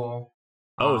modding tool.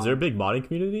 Oh, is there a big modding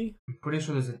community? I'm pretty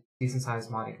sure there's a decent sized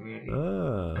modding community.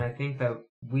 Ah. And I think that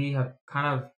we have kind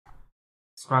of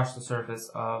scratched the surface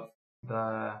of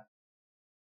the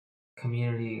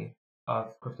community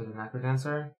of Crypt of the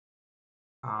Necrodancer.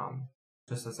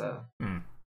 Just as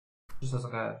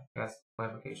like a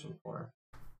clarification for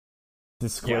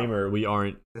Disclaimer, we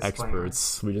aren't Disclaimer.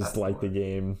 experts. We just That's like the the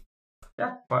game.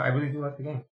 Yeah, but I really do like the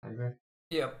game. I agree.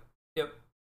 Yep.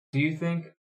 Do you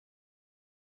think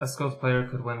a skilled player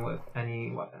could win with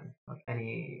any weapon, like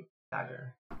any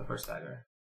dagger, the first dagger?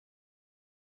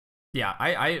 Yeah,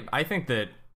 I think that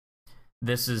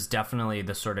this is definitely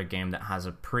the sort of game that has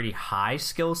a pretty high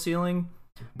skill ceiling,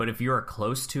 but if you are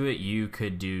close to it, you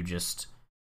could do just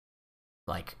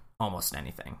like almost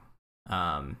anything.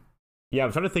 Yeah,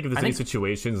 I'm trying to think if there's any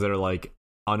situations that are like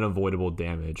unavoidable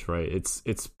damage, right?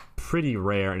 It's pretty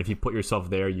rare, and if you put yourself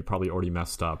there, you probably already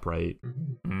messed up, right?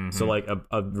 Mm-hmm. So like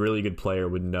a really good player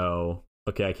would know,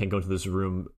 okay, I can't go into this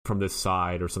room from this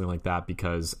side or something like that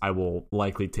because I will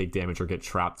likely take damage or get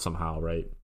trapped somehow, right?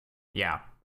 Yeah.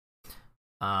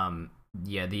 I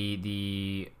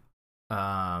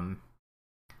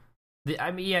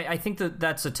think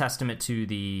that's a testament to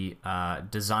the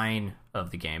design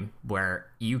of the game, where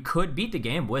you could beat the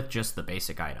game with just the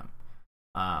basic item.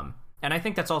 And I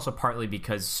think that's also partly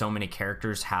because so many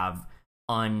characters have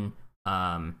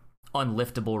unliftable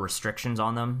restrictions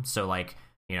on them. So like,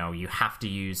 you have to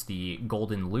use the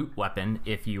golden loot weapon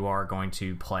if you are going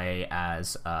to play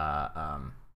as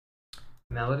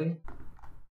Melody?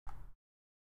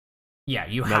 Yeah,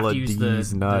 you have to use the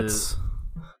nuts.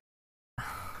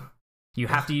 You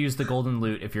have to use the golden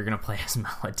loot if you're going to play as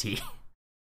Melody.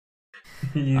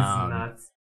 He's nuts.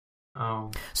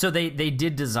 Oh. So they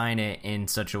did design it in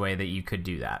such a way that you could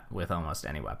do that with almost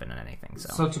any weapon and anything.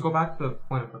 So to go back to the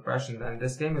point of progression, then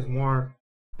this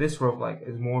roguelike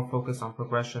is more focused on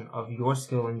progression of your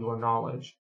skill and your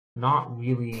knowledge, not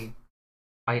really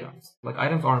items. Like,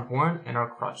 items are important and are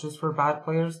crutches for bad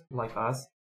players like us,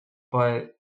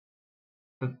 but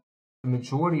the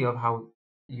majority of how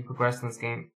you progress in this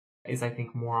game is, I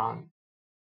think, more on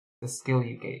the skill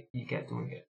you get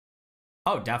doing it.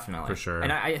 Oh, definitely. For sure.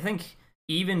 And I think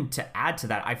even to add to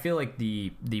that, I feel like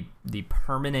the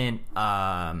permanent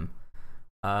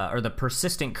or the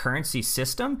persistent currency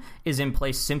system is in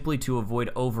place simply to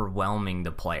avoid overwhelming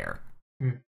the player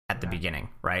at the beginning,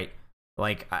 right?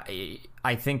 Like,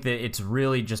 I think that it's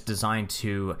really just designed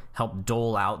to help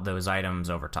dole out those items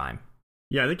over time.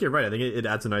 Yeah, I think you're right. I think it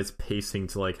adds a nice pacing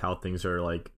to like how things are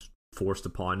like forced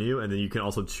upon you, and then you can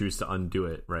also choose to undo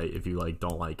it, right? If you like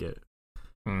don't like it.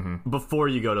 Before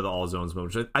you go to the all zones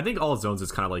mode, which I think all zones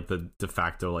is kind of like the de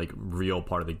facto like real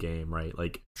part of the game, right?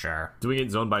 Like, sure, doing it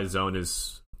zone by zone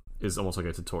is almost like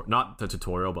a tutorial, not the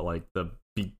tutorial, but like the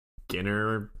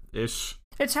beginner ish.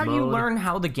 It's how you learn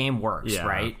how the game works,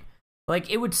 right?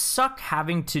 Like, it would suck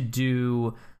having to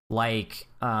do like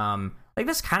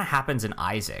this kind of happens in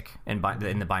Isaac and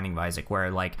in the Binding of Isaac, where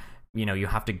like, you know, you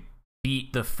have to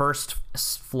beat the first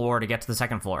floor to get to the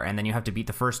second floor, and then you have to beat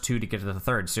the first two to get to the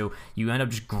third. So you end up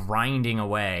just grinding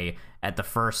away at the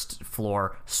first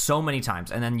floor so many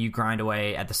times, and then you grind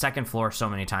away at the second floor so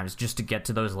many times just to get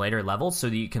to those later levels so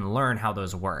that you can learn how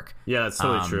those work. Yeah, that's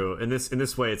totally true. In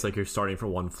this way, it's like you're starting from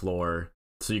one floor,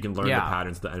 so you can learn the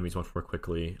patterns of the enemies much more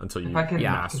quickly until you if I can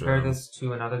master compare them. this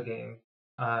to another game,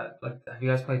 like, have you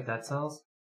guys played Dead Cells?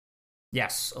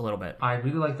 Yes, a little bit. I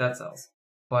really like Dead Cells,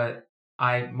 but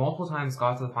I multiple times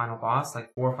got to the final boss,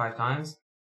 like 4 or 5 times,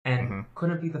 and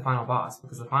couldn't beat the final boss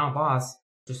because the final boss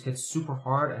just hits super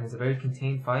hard and it's a very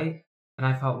contained fight. And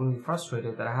I felt really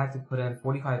frustrated that I had to put in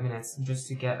 45 minutes just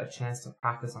to get a chance to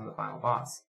practice on the final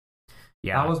boss.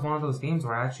 Yeah, that was one of those games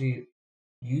where I actually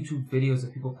YouTube videos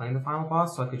of people playing the final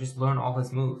boss so I could just learn all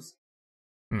his moves.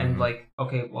 And like,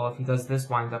 okay, well, if he does this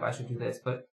wind up, I should do this.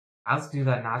 But I was to do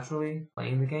that naturally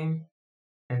playing the game.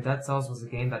 And Dead Cells was a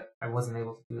game that I wasn't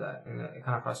able to do that, and it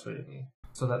kind of frustrated me.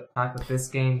 So the fact that this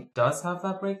game does have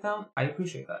that breakdown, I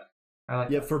appreciate that. I like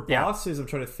that. For bosses, I'm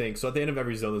trying to think. So at the end of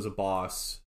every zone, there's a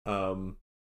boss.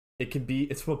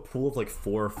 It's from a pool of like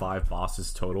 4 or 5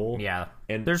 bosses total. Yeah,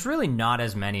 and there's really not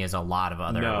as many as a lot of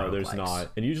other. No, there's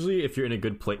not. And usually, if you're in a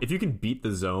good place, if you can beat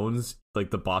the zones, like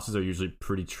the bosses are usually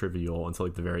pretty trivial until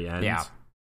like the very end.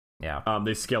 Yeah.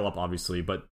 They scale up obviously,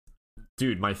 but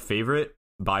dude, my favorite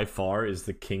by far is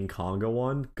the King Konga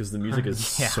one because the music is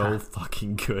so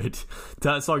fucking good.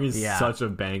 That song is such a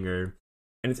banger,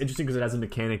 and it's interesting because it has a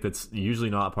mechanic that's usually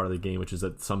not a part of the game, which is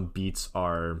that some beats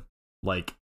are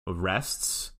like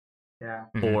rests,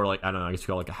 or like, I don't know, I guess you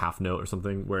call it like a half note or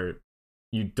something, where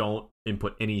you don't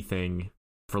input anything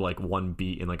for like one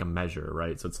beat in like a measure,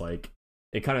 right? So it's like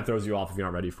it kind of throws you off if you're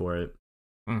not ready for it.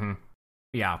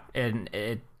 Yeah, and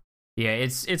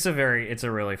it's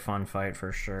a really fun fight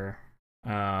for sure.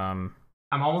 I'm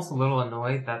almost a little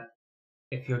annoyed that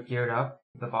if you're geared up,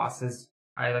 the bosses,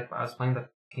 I was playing the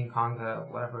King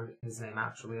Konga, whatever his name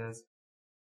actually is,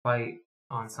 fight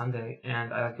on Sunday,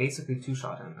 and I basically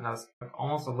 2-shot him, and I was like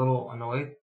almost a little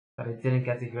annoyed that I didn't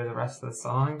get to hear the rest of the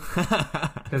song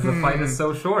because the fight is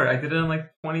so short. I did it in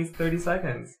like 20-30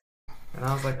 seconds, and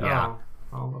I was like, oh,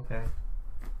 okay.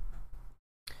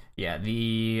 Yeah,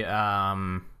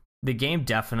 the game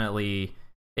definitely,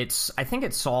 I think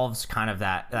it solves kind of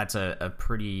that's a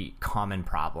pretty common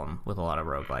problem with a lot of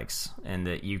roguelikes, and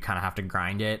that you kind of have to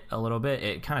grind it a little bit.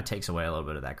 It kind of takes away a little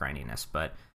bit of that grindiness,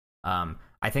 but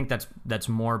I think that's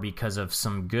more because of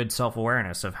some good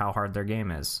self-awareness of how hard their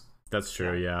game is. That's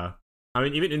true, yeah. I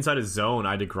mean, even inside a zone,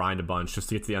 I had to grind a bunch just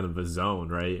to get to the end of the zone,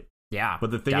 right? Yeah,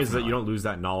 but the thing is that you don't lose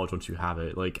that knowledge once you have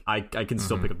it. Like, I can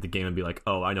still pick up the game and be like,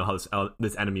 oh, I know how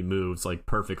this enemy moves like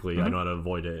perfectly. I know how to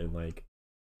avoid it, and like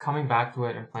coming back to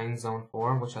it and playing Zone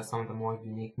 4, which has some of the more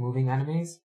unique moving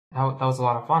enemies. That was a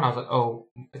lot of fun. I was like, oh,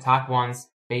 attack once,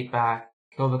 bait back,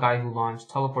 kill the guy who launched,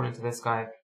 teleport into this guy,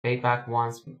 bait back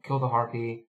once, kill the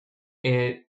harpy.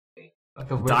 Die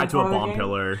to a bomb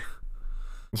pillar.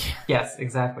 Yes,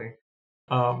 exactly.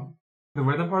 The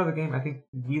rhythm part of the game, I think,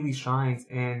 really shines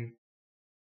in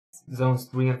zones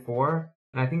 3 and 4,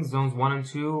 and I think zones 1 and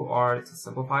 2 are, to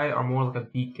simplify it, are more like a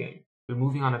beat game. You're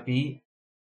moving on a beat,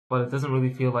 but it doesn't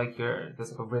really feel like there's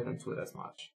like a rhythm to it as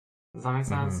much. Does that make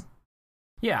sense?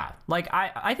 Yeah, like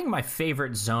I think my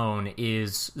favorite zone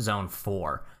is zone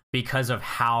 4 because of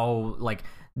how, like,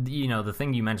 you know, the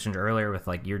thing you mentioned earlier with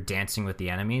like you're dancing with the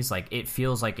enemies, like it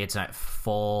feels like it's at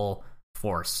full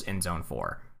force in zone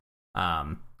 4,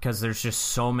 because there's just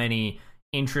so many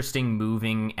interesting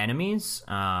moving enemies,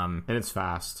 and it's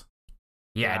fast.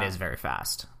 Yeah, it is very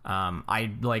fast. I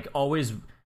always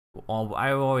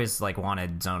like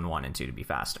wanted zone 1 and 2 to be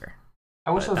faster.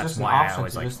 I wish there was just an option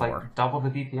to just like double the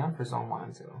BPM for zone 1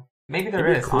 and 2. Maybe there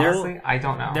is. Cool. Honestly, I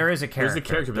don't know. There is a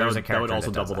character. But that would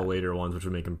also double the later ones, which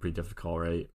would make them pretty difficult,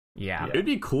 right? Yeah. It'd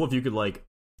be cool if you could like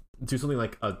do something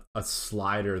like a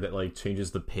slider that like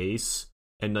changes the pace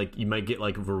and like you might get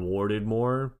like rewarded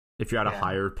more if you're at a Yeah.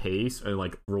 higher pace, and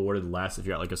like rewarded less if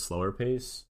you're at like a slower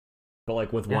pace. But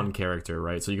like with one character,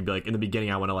 right? So you could be like, in the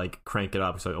beginning, I want to like crank it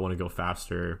up, so I want to go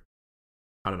faster.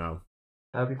 I don't know.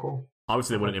 That'd be cool.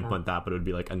 Obviously, they I wouldn't like that. implement that, but it would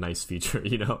be like a nice feature,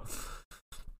 you know?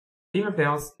 Even if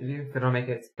they don't make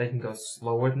it, they can go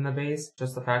slower than the base.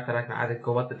 Just the fact that I can either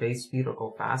go at the base speed or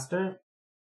go faster.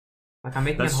 Like I'm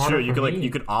making That's it harder true. You for could me. like you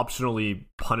could optionally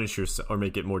punish yourself or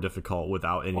make it more difficult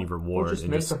without any reward. Or just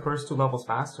and make the first 2 levels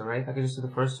faster, right? If I could just do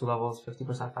the first 2 levels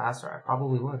 50% faster, I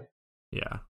probably would.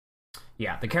 yeah.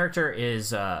 Yeah, the character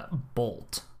is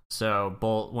Bolt. So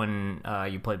Bolt, when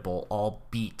you play Bolt, all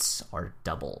beats are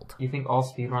doubled. You think all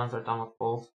speedruns are done with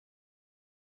Bolt?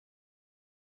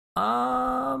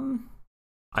 I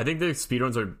think the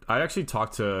speedruns are. I actually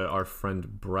talked to our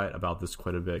friend Brett about this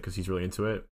quite a bit because he's really into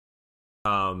it.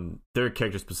 They're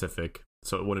character specific,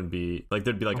 so it wouldn't be like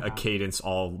there'd be like a cadence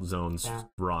all zones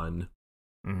run.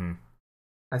 Mm-hmm.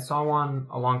 I saw one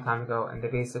a long time ago, and they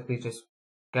basically just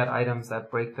get items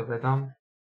that break the rhythm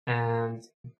and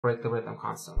break the rhythm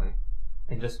constantly,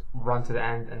 and just run to the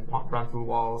end and run through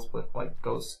walls with like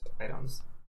ghost items.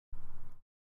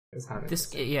 It's kind of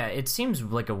interesting. It seems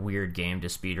like a weird game to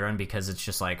speedrun because it's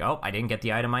just like, oh, I didn't get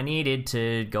the item I needed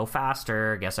to go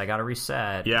faster. Guess I got to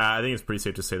reset. Yeah, I think it's pretty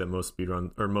safe to say that most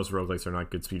speedrun or most roguelikes are not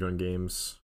good speedrun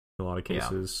games in a lot of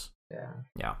cases.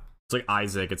 Yeah. It's like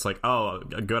Isaac. It's like, oh,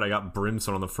 good, I got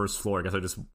Brimstone on the first floor. I guess I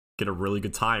just get a really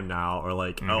good time now. Or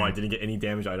like, oh, I didn't get any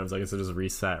damage items. I guess I just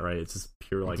reset, right? It's just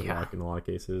pure like luck in a lot of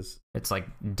cases. It's like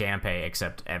Dampe,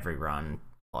 except every run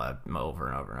over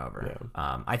and over and over.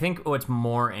 Yeah. I think what's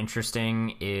more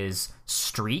interesting is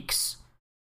streaks.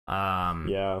 It's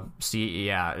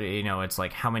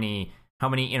like how many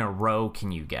in a row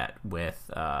can you get with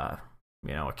a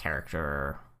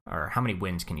character, or how many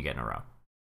wins can you get in a row?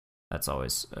 That's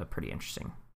always pretty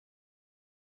interesting.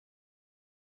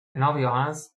 And I'll be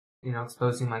honest,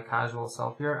 exposing my casual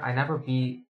self here, I never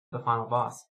beat the final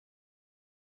boss.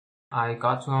 I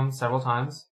got to him several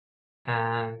times,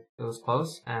 and it was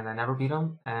close, and I never beat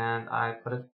him, and I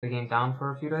put the game down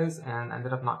for a few days, and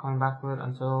ended up not coming back to it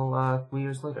until 3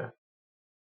 years later.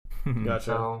 Gotcha.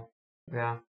 So,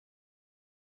 yeah.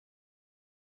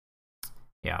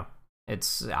 Yeah,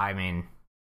 it's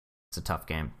a tough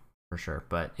game for sure,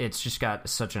 but it's just got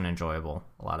a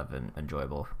lot of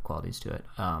enjoyable qualities to it.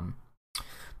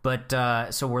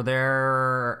 So we're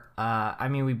there.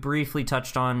 We briefly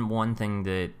touched on one thing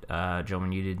that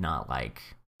Joman, you did not like,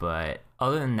 but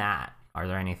other than that, are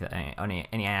there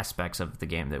any aspects of the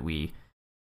game that we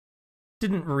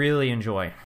didn't really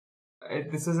enjoy?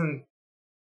 This isn't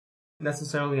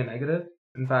necessarily a negative.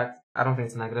 In fact, I don't think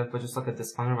it's a negative, but just like a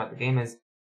disclaimer about the game is,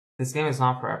 this game is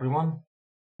not for everyone.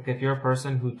 Like, if you're a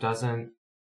person who doesn't,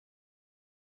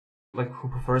 who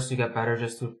prefers to get better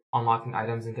just to unlocking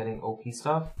items and getting OP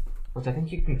stuff, which I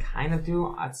think you can kind of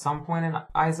do at some point in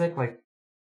Isaac,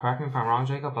 correct me if I'm wrong,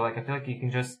 Jacob, but I feel like you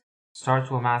can just start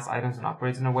to amass items and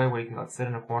upgrades in a way where you can sit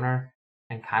in a corner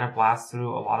and kind of blast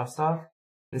through a lot of stuff.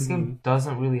 This game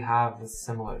doesn't really have this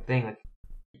similar thing.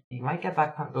 You might get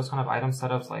those kind of item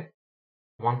setups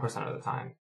 1% of the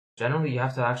time. Generally, you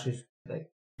have to actually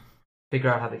figure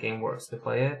out how the game works to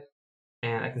play it,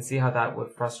 and I can see how that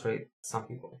would frustrate some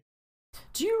people.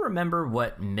 Do you remember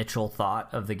what Mitchell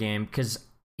thought of the game? Because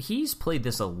he's played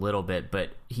this a little bit,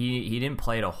 but he didn't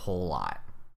play it a whole lot.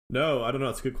 No, I don't know.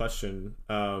 It's a good question.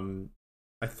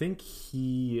 I think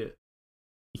he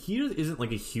isn't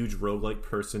a huge roguelike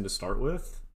person to start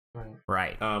with.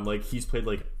 Right. He's played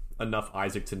enough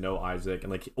Isaac to know Isaac,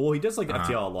 and he does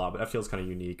FTL a lot, but FTL is kind of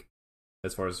unique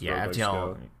as far as roguelikes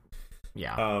go.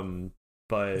 Yeah.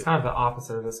 But it's kind of the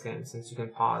opposite of this game, since you can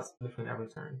pause between every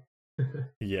turn.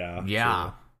 Yeah.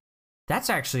 Sure. That's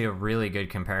actually a really good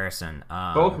comparison.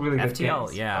 Both really good FTL,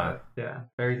 games, yeah.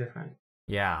 Very different.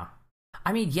 Yeah.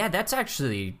 That's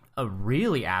actually a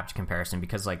really apt comparison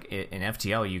because, in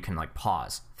FTL, you can,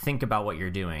 pause, think about what you're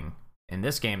doing. In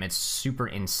this game, it's super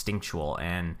instinctual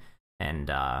and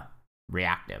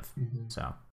reactive. Mm-hmm.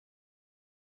 So,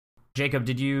 Jacob,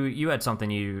 did you had something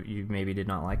you maybe did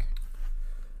not like?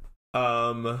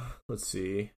 Let's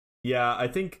see. Yeah, I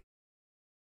think,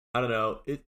 I don't know.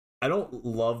 I don't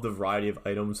love the variety of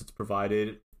items that's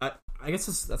provided. I guess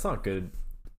that's not good.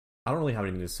 I don't really have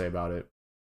anything to say about it.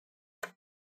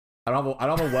 I don't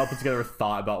have a well put together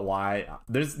thought about why.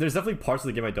 There's definitely parts of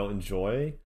the game I don't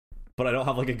enjoy, but I don't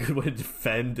have a good way to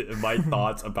defend my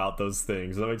thoughts about those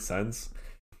things. Does that make sense?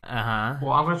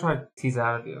 Well, I'm gonna try to tease it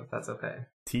out of you if that's okay.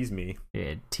 Tease me.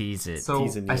 Yeah, tease it. So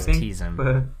tease I think tease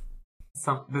him.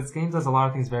 This game does a lot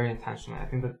of things very intentionally. I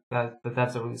think that the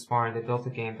devs are really smart, and they built a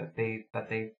game that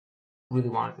they really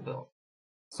wanted to build.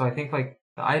 So I think like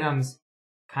the items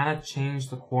kind of change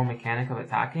the core mechanic of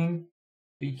attacking,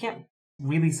 but you can't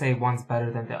really say one's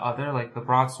better than the other. Like the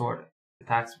broadsword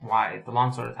attacks wide, the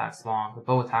longsword attacks long, the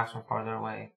bow attacks from farther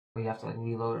away, where you have to like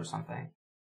reload or something.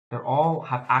 They all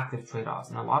have active trade-offs,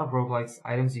 and a lot of roguelikes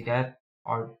items you get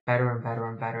are better and better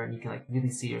and better, and you can like really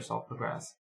see yourself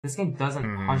progress. This game doesn't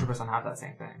 100% have that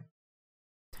same thing.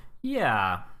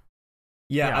 Yeah.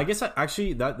 Yeah, I guess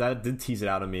that did tease it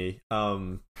out of me.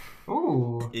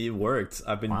 Ooh. It worked.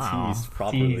 I've been teased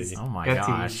properly. Teased. Oh my Get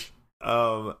gosh.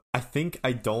 I think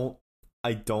I don't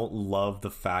love the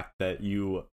fact that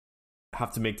you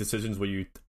have to make decisions where you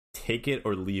take it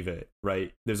or leave it,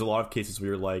 right? There's a lot of cases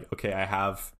where you're like, okay, I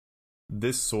have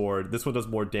this sword, this one does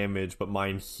more damage, but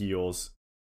mine heals,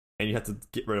 and you have to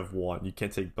get rid of one. You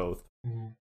can't take both.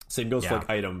 Same goes for like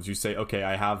items. You say, okay,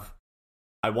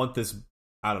 I want this,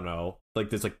 I don't know, like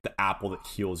there's like the apple that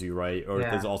heals you, right? Or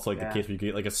there's also like the case where you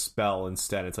get like a spell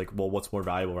instead. It's like, well, what's more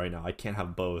valuable right now? I can't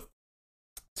have both.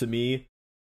 To me,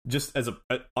 just as a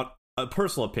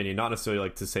personal opinion, not necessarily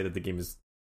like to say that the game is,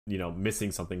 you know,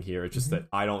 missing something here. It's just that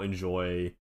I don't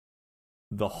enjoy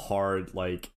the hard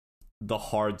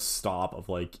stop of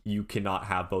like, you cannot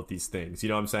have both these things. You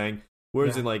know what I'm saying?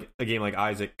 Whereas in like a game like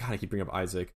Isaac, God, I keep bringing up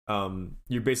Isaac.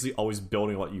 You're basically always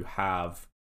building what you have,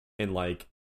 and like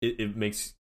it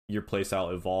makes your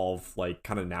playstyle evolve like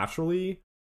kind of naturally.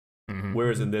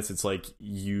 Whereas in this, it's like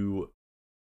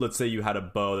let's say you had a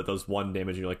bow that does 1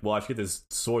 damage, and you're like, well, I should get this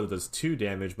sword that does 2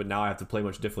 damage, but now I have to play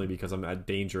much differently because I'm at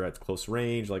danger at close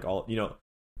range, like all, you know,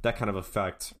 that kind of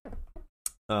effect.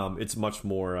 It's much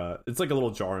more, it's like a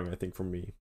little jarring, I think, for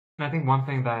me. And I think one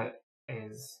thing that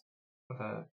is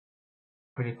a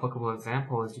pretty applicable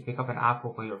example is you pick up an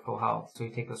apple but you're full health, so you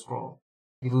take the scroll.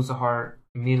 You lose a heart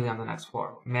immediately on the next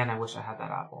floor. Man, I wish I had that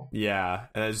apple. Yeah,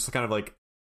 and it's just kind of like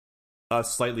a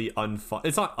slightly unfun.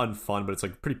 It's not unfun, but it's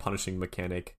like pretty punishing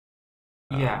mechanic.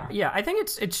 Yeah, I think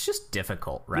it's just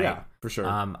difficult, right? Yeah, for sure.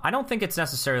 I don't think it's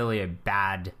necessarily a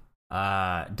bad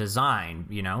design.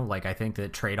 You know, like I think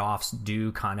that trade-offs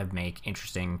do kind of make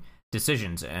interesting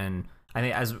decisions, and I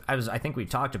think as I think we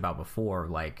talked about before,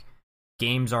 like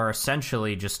games are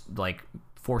essentially just like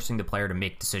forcing the player to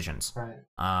make decisions.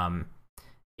 Right.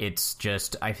 It's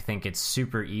just, I think it's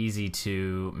super easy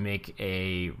to make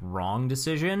a wrong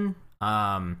decision.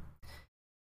 One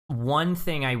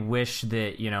thing I wish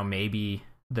that, you know, maybe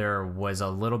there was a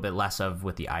little bit less of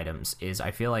with the items is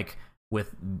I feel like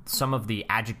with some of the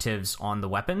adjectives on the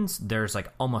weapons, there's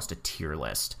like almost a tier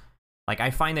list. Like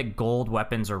I find that gold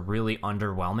weapons are really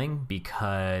underwhelming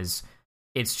because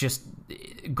it's just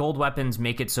gold weapons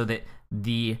make it so that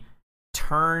the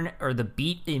turn or the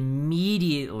beat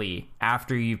immediately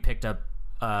after you picked up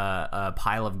a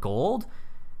pile of gold,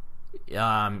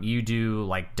 you do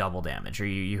like double damage, or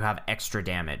you have extra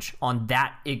damage on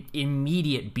that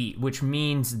immediate beat, which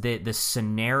means that the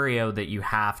scenario that you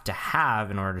have to have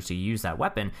in order to use that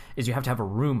weapon is you have to have a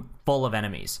room full of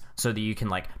enemies so that you can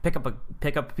like pick up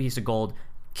a piece of gold,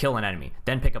 kill an enemy,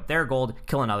 then pick up their gold,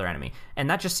 kill another enemy, and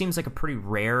that just seems like a pretty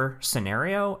rare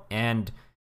scenario. And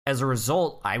as a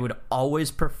result, I would always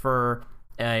prefer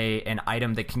an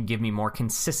item that can give me more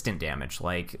consistent damage,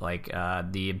 like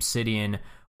the obsidian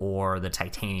or the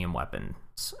titanium weapons.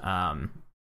 So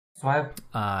I have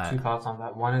 2 thoughts on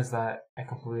that. One is that I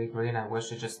completely agree, and I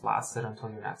wish it just lasted until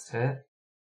your next hit.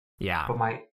 Yeah. But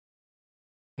my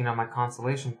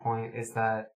consolation point is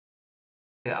that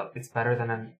it's better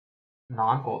than a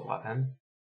non-gold weapon.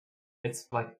 It's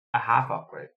like a half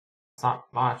upgrade. It's not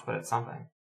much, but it's something.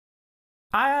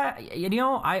 I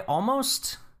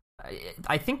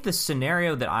think the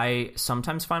scenario that I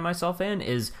sometimes find myself in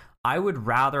is I would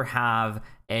rather have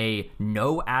a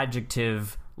no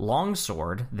adjective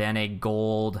longsword than a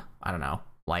gold, I don't know,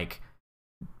 like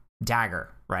dagger,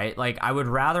 right? Like I would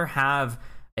rather have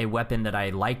a weapon that I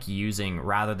like using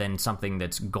rather than something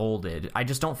that's golded. I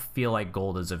just don't feel like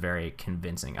gold is a very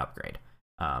convincing upgrade.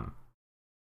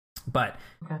 But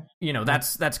you know,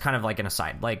 that's kind of like an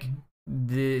aside. Like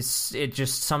this, it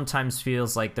just sometimes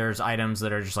feels like there's items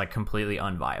that are just like completely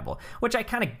unviable, which I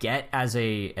kind of get as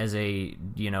a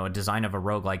you know, a design of a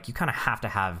roguelike. You kind of have to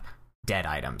have dead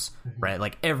items, right?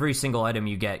 Like every single item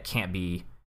you get can't be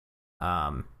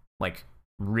like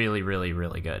really, really,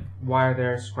 really good. Why are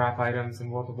there scrap items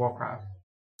in World of Warcraft?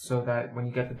 So that when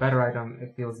you get the better item,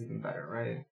 it feels even better,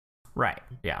 right? Right.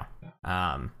 Yeah.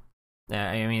 I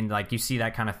mean, like you see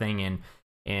that kind of thing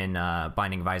in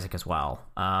Binding of Isaac as well.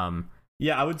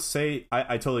 Yeah, I would say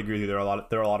I totally agree with you. There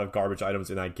are a lot of garbage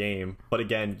items in that game, but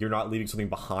again, you're not leaving something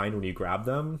behind when you grab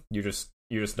them. You're just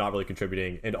not really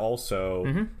contributing. And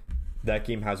also, that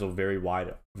game has a very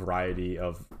wide variety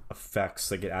of effects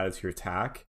that get added to your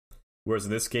attack. Whereas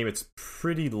in this game, it's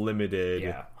pretty limited.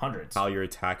 Yeah, hundreds. How your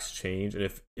attacks change, and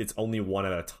if it's only one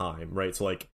at a time, right? So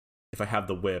like, if I have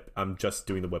the whip, I'm just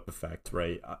doing the whip effect,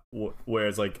 right?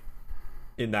 Whereas like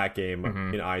in that game,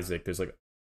 in Isaac, there's like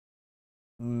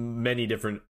many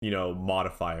different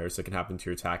modifiers that can happen to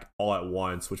your attack all at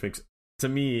once, which makes, to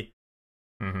me,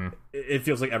 it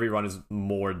feels like every run is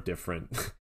more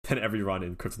different than every run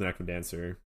in Crypt of the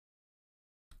Necrodancer.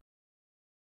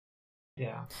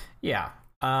 Yeah.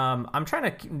 I'm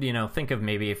trying to think of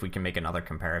maybe if we can make another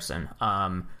comparison.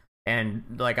 And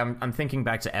like I'm thinking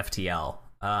back to FTL,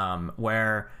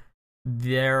 where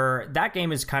that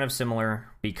game is kind of similar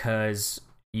because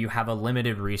you have a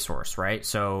limited resource, right?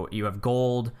 So you have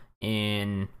gold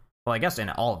I guess in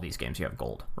all of these games you have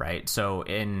gold, right? So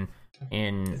Isn't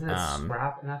it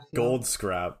scrap in FTL? Gold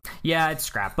scrap. Yeah, it's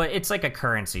scrap, but it's like a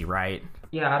currency, right?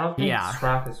 Yeah, I don't think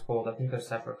scrap is gold. I think they're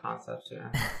separate concepts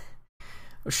here.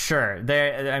 Sure.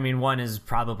 One is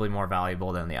probably more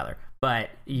valuable than the other, but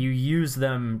you use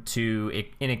them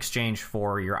in exchange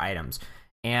for your items.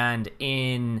 And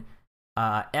in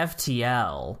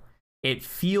FTL, it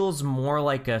feels more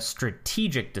like a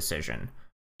strategic decision.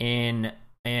 In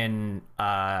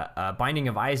Binding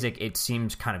of Isaac, it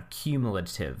seems kind of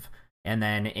cumulative, and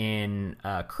then in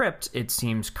Crypt, it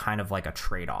seems kind of like a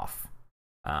trade-off,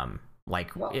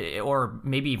 or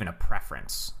maybe even a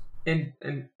preference. In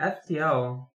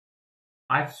FTL,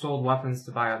 I've sold weapons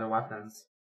to buy other weapons.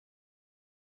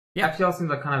 Yeah. FTL seems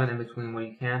like kind of an in-between where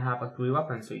you can have like 3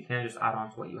 weapons, so you can't just add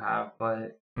on to what you have,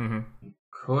 but you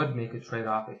could make a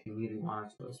trade-off if you really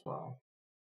wanted to as well.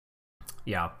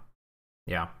 Yeah.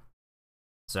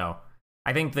 So,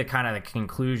 I think the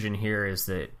conclusion here is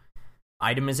that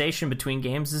itemization between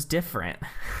games is different.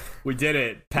 We did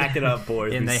it. Pack it up,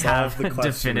 boys. And we they solved have the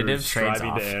question definitive striving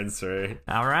trades-off. to answer.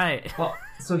 All right. Well,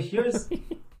 so here's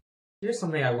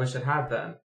something I wish it had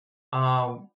then.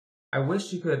 I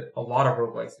wish you could, a lot of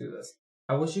roguelikes do this.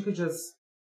 I wish you could just,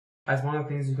 as one of the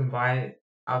things you can buy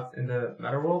out in the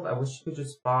meta world, I wish you could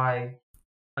just buy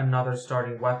another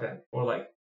starting weapon or like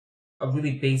a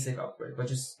really basic upgrade, but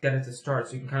just get it to start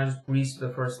so you can kind of just breeze to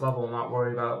the first level and not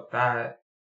worry about that.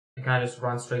 And kind of just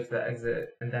run straight to the exit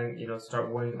and then, start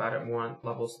worrying about it more on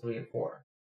levels 3 and 4.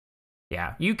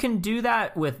 Yeah, you can do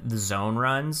that with the zone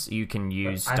runs. You can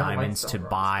use diamonds to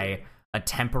buy a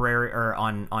temporary, or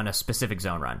on a specific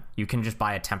zone run. You can just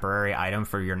buy a temporary item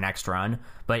for your next run,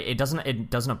 but it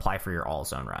doesn't apply for your all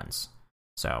zone runs.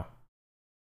 So,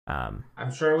 I'm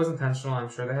sure it was intentional. I'm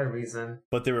sure they had reason.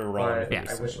 But they were wrong. But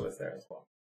I wish it was there as well.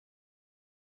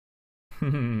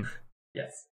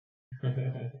 Yes.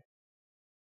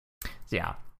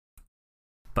 Yeah.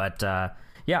 But,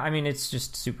 it's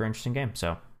just a super interesting game,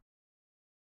 so.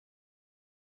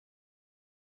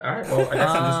 All right, well, I guess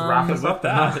I'll just wrap this up.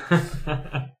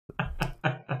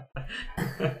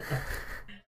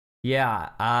 Yeah,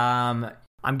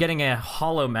 I'm getting a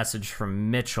hollow message from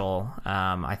Mitchell.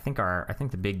 I think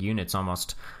the big unit's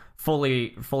almost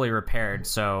fully repaired,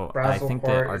 so I think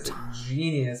that our is a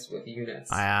genius with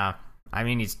units.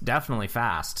 He's definitely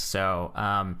fast. So,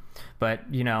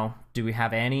 but do we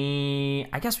have any?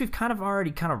 I guess we've kind of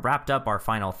already wrapped up our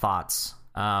final thoughts.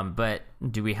 But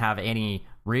do we have any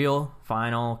real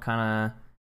final kind of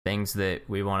things that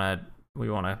we want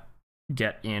to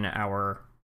get in our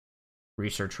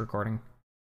research recording?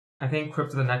 I think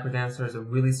Crypt of the Necrodancer is a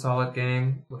really solid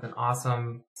game with an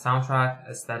awesome soundtrack,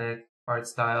 aesthetic, art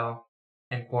style,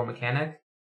 and core mechanic.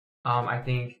 I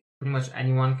think pretty much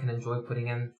anyone can enjoy putting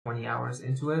in 20 hours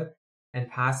into it, and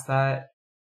past that,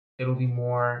 it'll be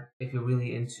more if you're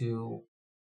really into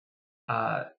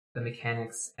the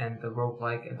mechanics and the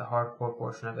roguelike and the hardcore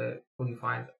portion of it, will you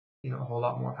find a whole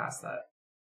lot more past that.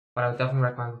 But I would definitely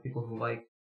recommend for people who like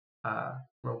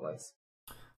roguelikes.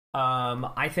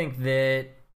 I think that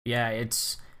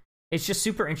it's just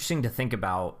super interesting to think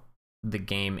about the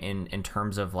game in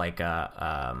terms of like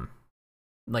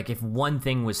if one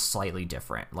thing was slightly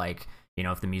different, like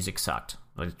if the music sucked,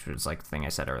 which was like the thing I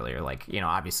said earlier, like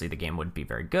obviously the game wouldn't be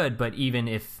very good, but even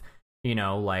if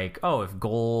if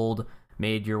gold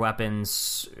made your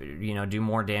weapons do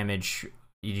more damage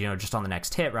just on the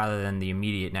next hit rather than the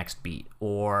immediate next beat,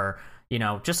 or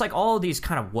just like all of these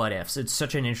kind of what ifs, it's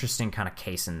such an interesting kind of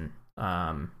case and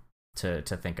to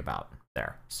think about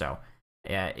there. So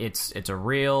yeah, it's a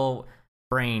real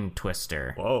brain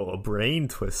twister. Whoa, a brain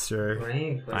twister.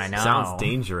 I know. Sounds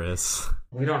dangerous.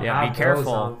 We don't have be careful.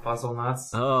 Those on Puzzle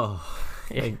Nuts. Oh,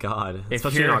 thank God.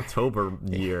 Especially in October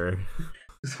year.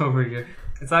 It's over here.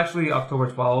 It's actually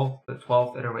October 12th, the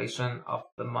 12th iteration of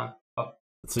the month of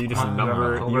So you just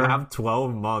you have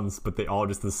 12 months, but they all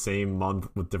just the same month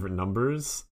with different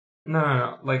numbers?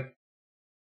 No. Like,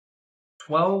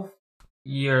 12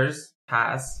 years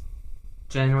pass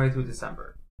January through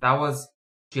December. That was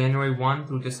January 1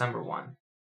 through December 1.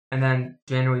 And then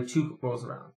January 2 rolls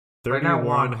around. 31 right now,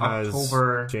 we're on has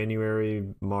October. January,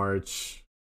 March,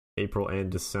 April,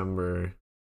 and December.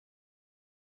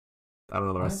 I don't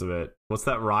know the rest of it. What's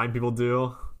that rhyme people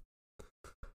do?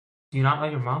 Do you not know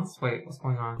your months? Wait, what's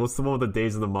going on? What's the one with the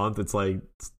days of the month? It's like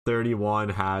 31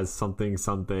 has something.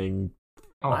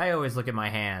 Oh, I always look at my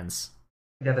hands.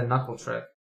 yeah, the knuckle trick.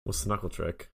 What's the knuckle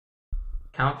trick?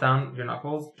 Count down your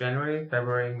knuckles. January,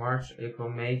 February, March, April,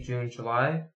 May, June,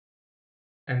 July.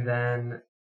 And then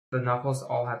the knuckles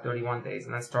all have 31 days.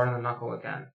 And then start on the knuckle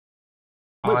again.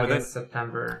 Wait, August,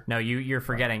 September. No, you're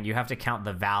forgetting. You have to count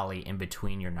the valley in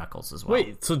between your knuckles as well.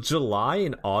 Wait, so July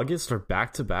and August are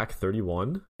back-to-back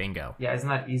 31? Bingo. Yeah, isn't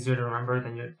that easier to remember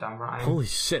than your dumb rhyme? Holy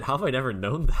shit, how have I never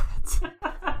known that?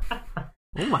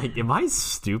 Oh my, am I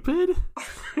stupid?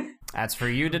 That's for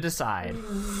you to decide.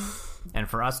 And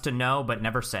for us to know but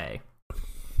never say.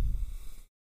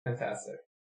 Fantastic.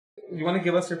 You want to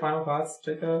give us your final thoughts,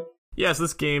 Jacob? Yes,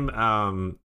 this game,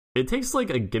 it takes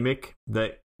like a gimmick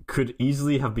that could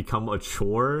easily have become a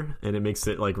chore, and it makes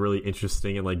it like really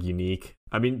interesting and like unique.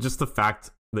 I mean, just the fact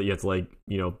that you have to like,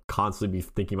 you know, constantly be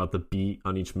thinking about the beat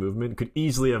on each movement could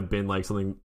easily have been like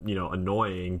something, you know,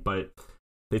 annoying, but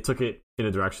they took it in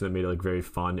a direction that made it like very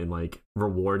fun and like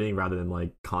rewarding rather than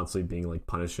like constantly being like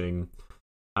punishing.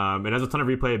 It has a ton of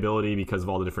replayability because of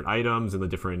all the different items and the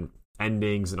different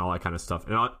endings and all that kind of stuff,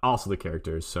 and also the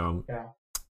characters. So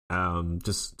yeah,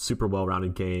 just super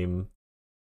well-rounded game.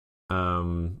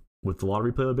 With a lot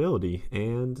of replayability,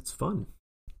 and it's fun.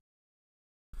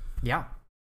 Yeah.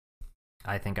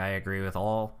 I think I agree with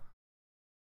all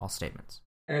statements.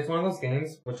 and it's one of those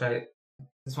games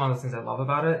it's one of those things I love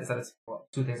about it, is that it's, well,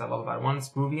 two things I love about it. One, it's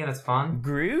groovy and it's fun.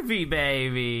 Groovy,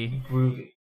 baby.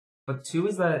 Groovy. But two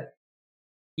is that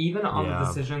even on the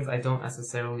decisions I don't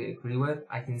necessarily agree with,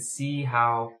 I can see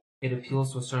how it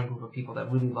appeals to a certain group of people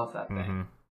that really love that thing. Mm-hmm.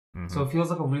 Mm-hmm. So it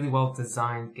feels like a really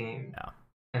well-designed game. Yeah.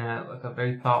 And like a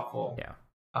very thoughtful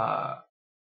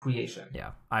creation.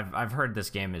 Yeah, I've heard this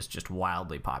game is just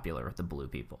wildly popular with the blue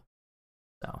people.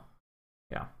 So,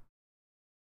 yeah.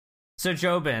 So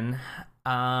Jobin,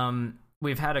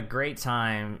 we've had a great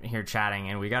time here chatting,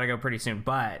 and we got to go pretty soon.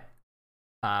 But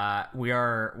we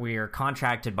are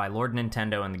contracted by Lord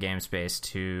Nintendo in the game space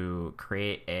to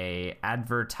create a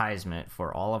advertisement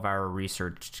for all of our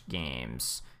researched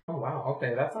games. Oh wow!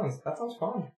 Okay, that sounds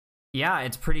fun. Yeah,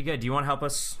 it's pretty good. Do you want to help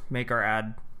us make our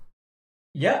ad?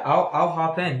 Yeah, I'll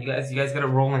hop in. You guys get it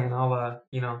rolling, and I'll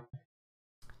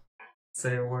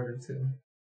say a word or two.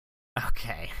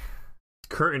 Okay.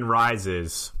 Curtain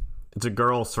rises. It's a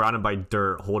girl surrounded by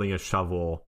dirt holding a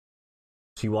shovel.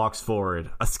 She walks forward.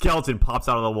 A skeleton pops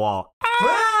out of the wall.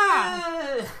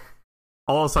 Ah!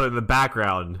 All of a sudden, in the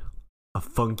background, a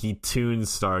funky tune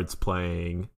starts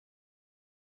playing.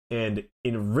 And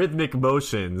in rhythmic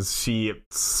motions, she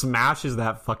smashes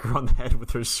that fucker on the head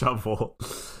with her shovel.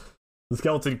 The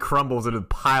skeleton crumbles and a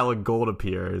pile of gold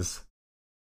appears.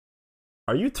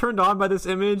 Are you turned on by this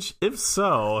image? If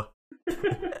so,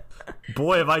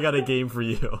 boy, have I got a game for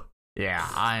you. Yeah,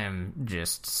 I am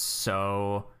just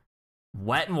so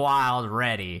wet and wild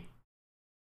ready.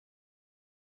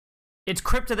 It's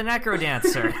Crypt of the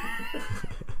Necrodancer.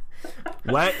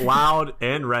 Wet, wild,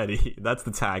 and ready. That's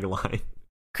the tagline.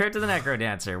 Crypt of the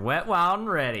Necrodancer, wet, wild, and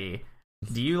ready.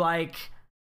 Do you like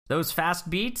those fast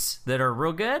beats that are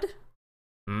real good?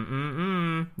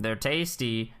 They're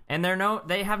tasty, and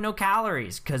they have no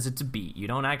calories because it's a beat. You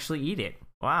don't actually eat it.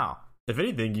 Wow. If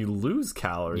anything, you lose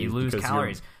calories. You lose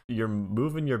calories. You're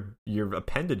moving your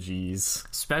appendages.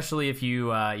 Especially if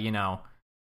you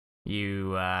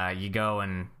you go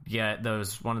and get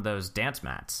one of those dance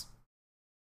mats.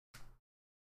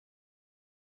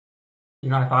 I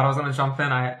thought I was gonna jump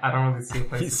in. I don't really see a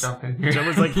place to jump in here.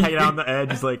 Someone's like hanging out on the edge.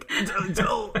 He's like,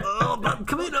 oh,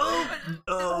 come in,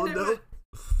 oh no.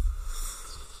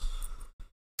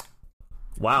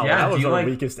 Wow, yeah, that was our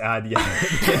weakest ad yet.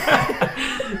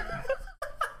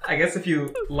 I guess if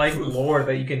you like lore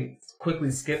that you can quickly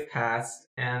skip past,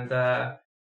 and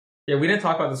we didn't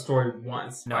talk about the story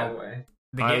once, by the way.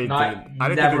 I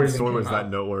didn't think the story was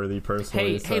that noteworthy,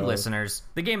 personally. Hey, listeners,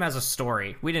 the game has a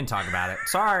story. We didn't talk about it.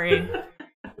 Sorry.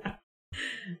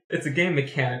 It's a game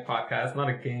mechanic podcast, not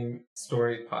a game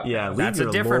story podcast. Yeah, leave that's your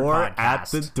a different lore podcast. at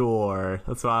the door.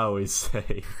 That's what I always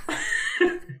say.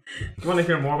 If you want to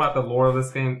hear more about the lore of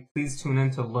this game, please tune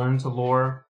in to Learn to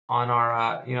Lore on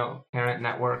our parent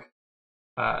network.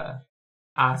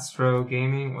 Astro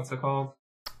Gaming. What's it called?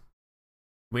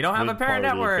 We don't have a Big parent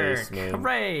party network. basement.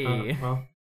 Hooray! Well,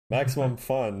 Maximum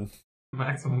fun.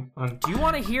 maximum fun. Do you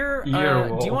want to hear?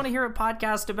 Earwolf. Do you want to hear a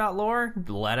podcast about lore?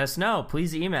 Let us know.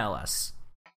 Please email us.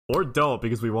 Or don't,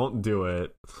 because we won't do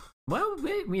it. Well,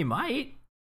 we might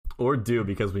Or do,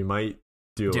 because we might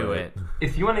do it.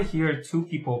 If you want to hear two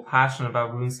people passionate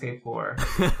about RuneScape lore,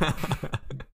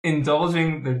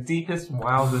 indulging their deepest,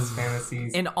 wildest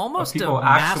fantasies, In almost a people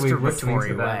actually listening masturbatory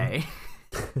to them. way.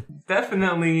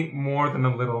 definitely more than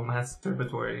a little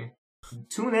masturbatory.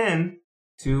 Tune in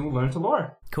to Learn to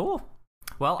Lore. Cool.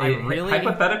 Well, A I really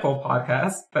hypothetical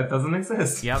podcast that doesn't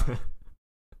exist. Yep.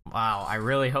 Wow, I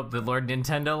really hope the Lord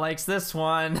Nintendo likes this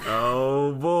one.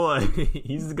 Oh boy,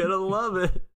 he's gonna love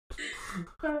it.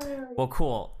 Well,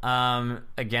 cool.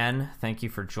 Again, thank you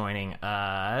for joining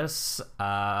us.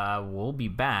 We'll be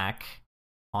back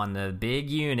on the big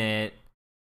unit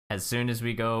as soon as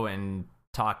we go and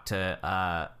talk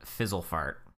to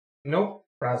Fizzlefart. Nope.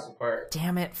 Frazzlepart.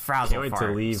 Damn it, Can't wait to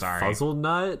Frazzlefart. leave Sorry.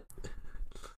 Fuzzlenut.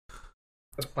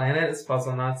 The planet is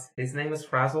Fuzzlenuts. His name is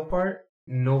Frazzlepart.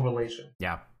 No relation.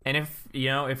 Yeah. And if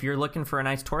you're looking for a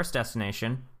nice tourist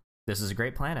destination, this is a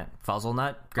great planet.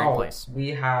 Fuzzlenut, great place. We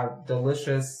have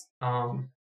delicious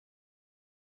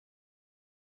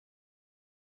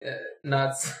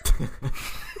nuts.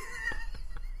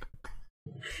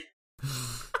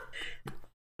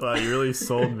 Wow, you really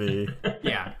sold me.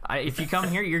 Yeah. If you come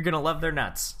here, you're gonna love their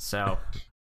nuts. So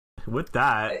With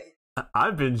that,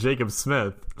 I've been Jacob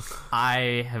Smith.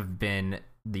 I have been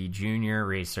the junior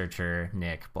researcher,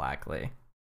 Nick Blackley.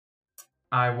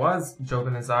 I was Joe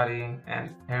Benazati and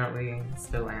apparently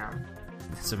still am.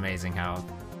 It's amazing how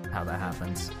that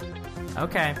happens.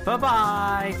 Okay,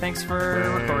 bye-bye. Thanks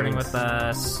for recording with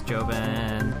us,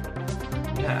 Jobin.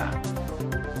 Yeah.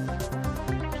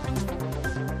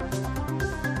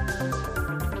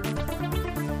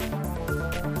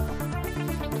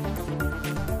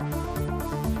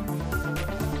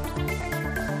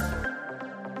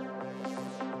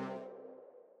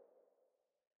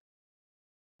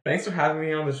 Thanks for having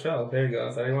me on the show. There you go.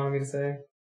 Is that what you wanted me to say?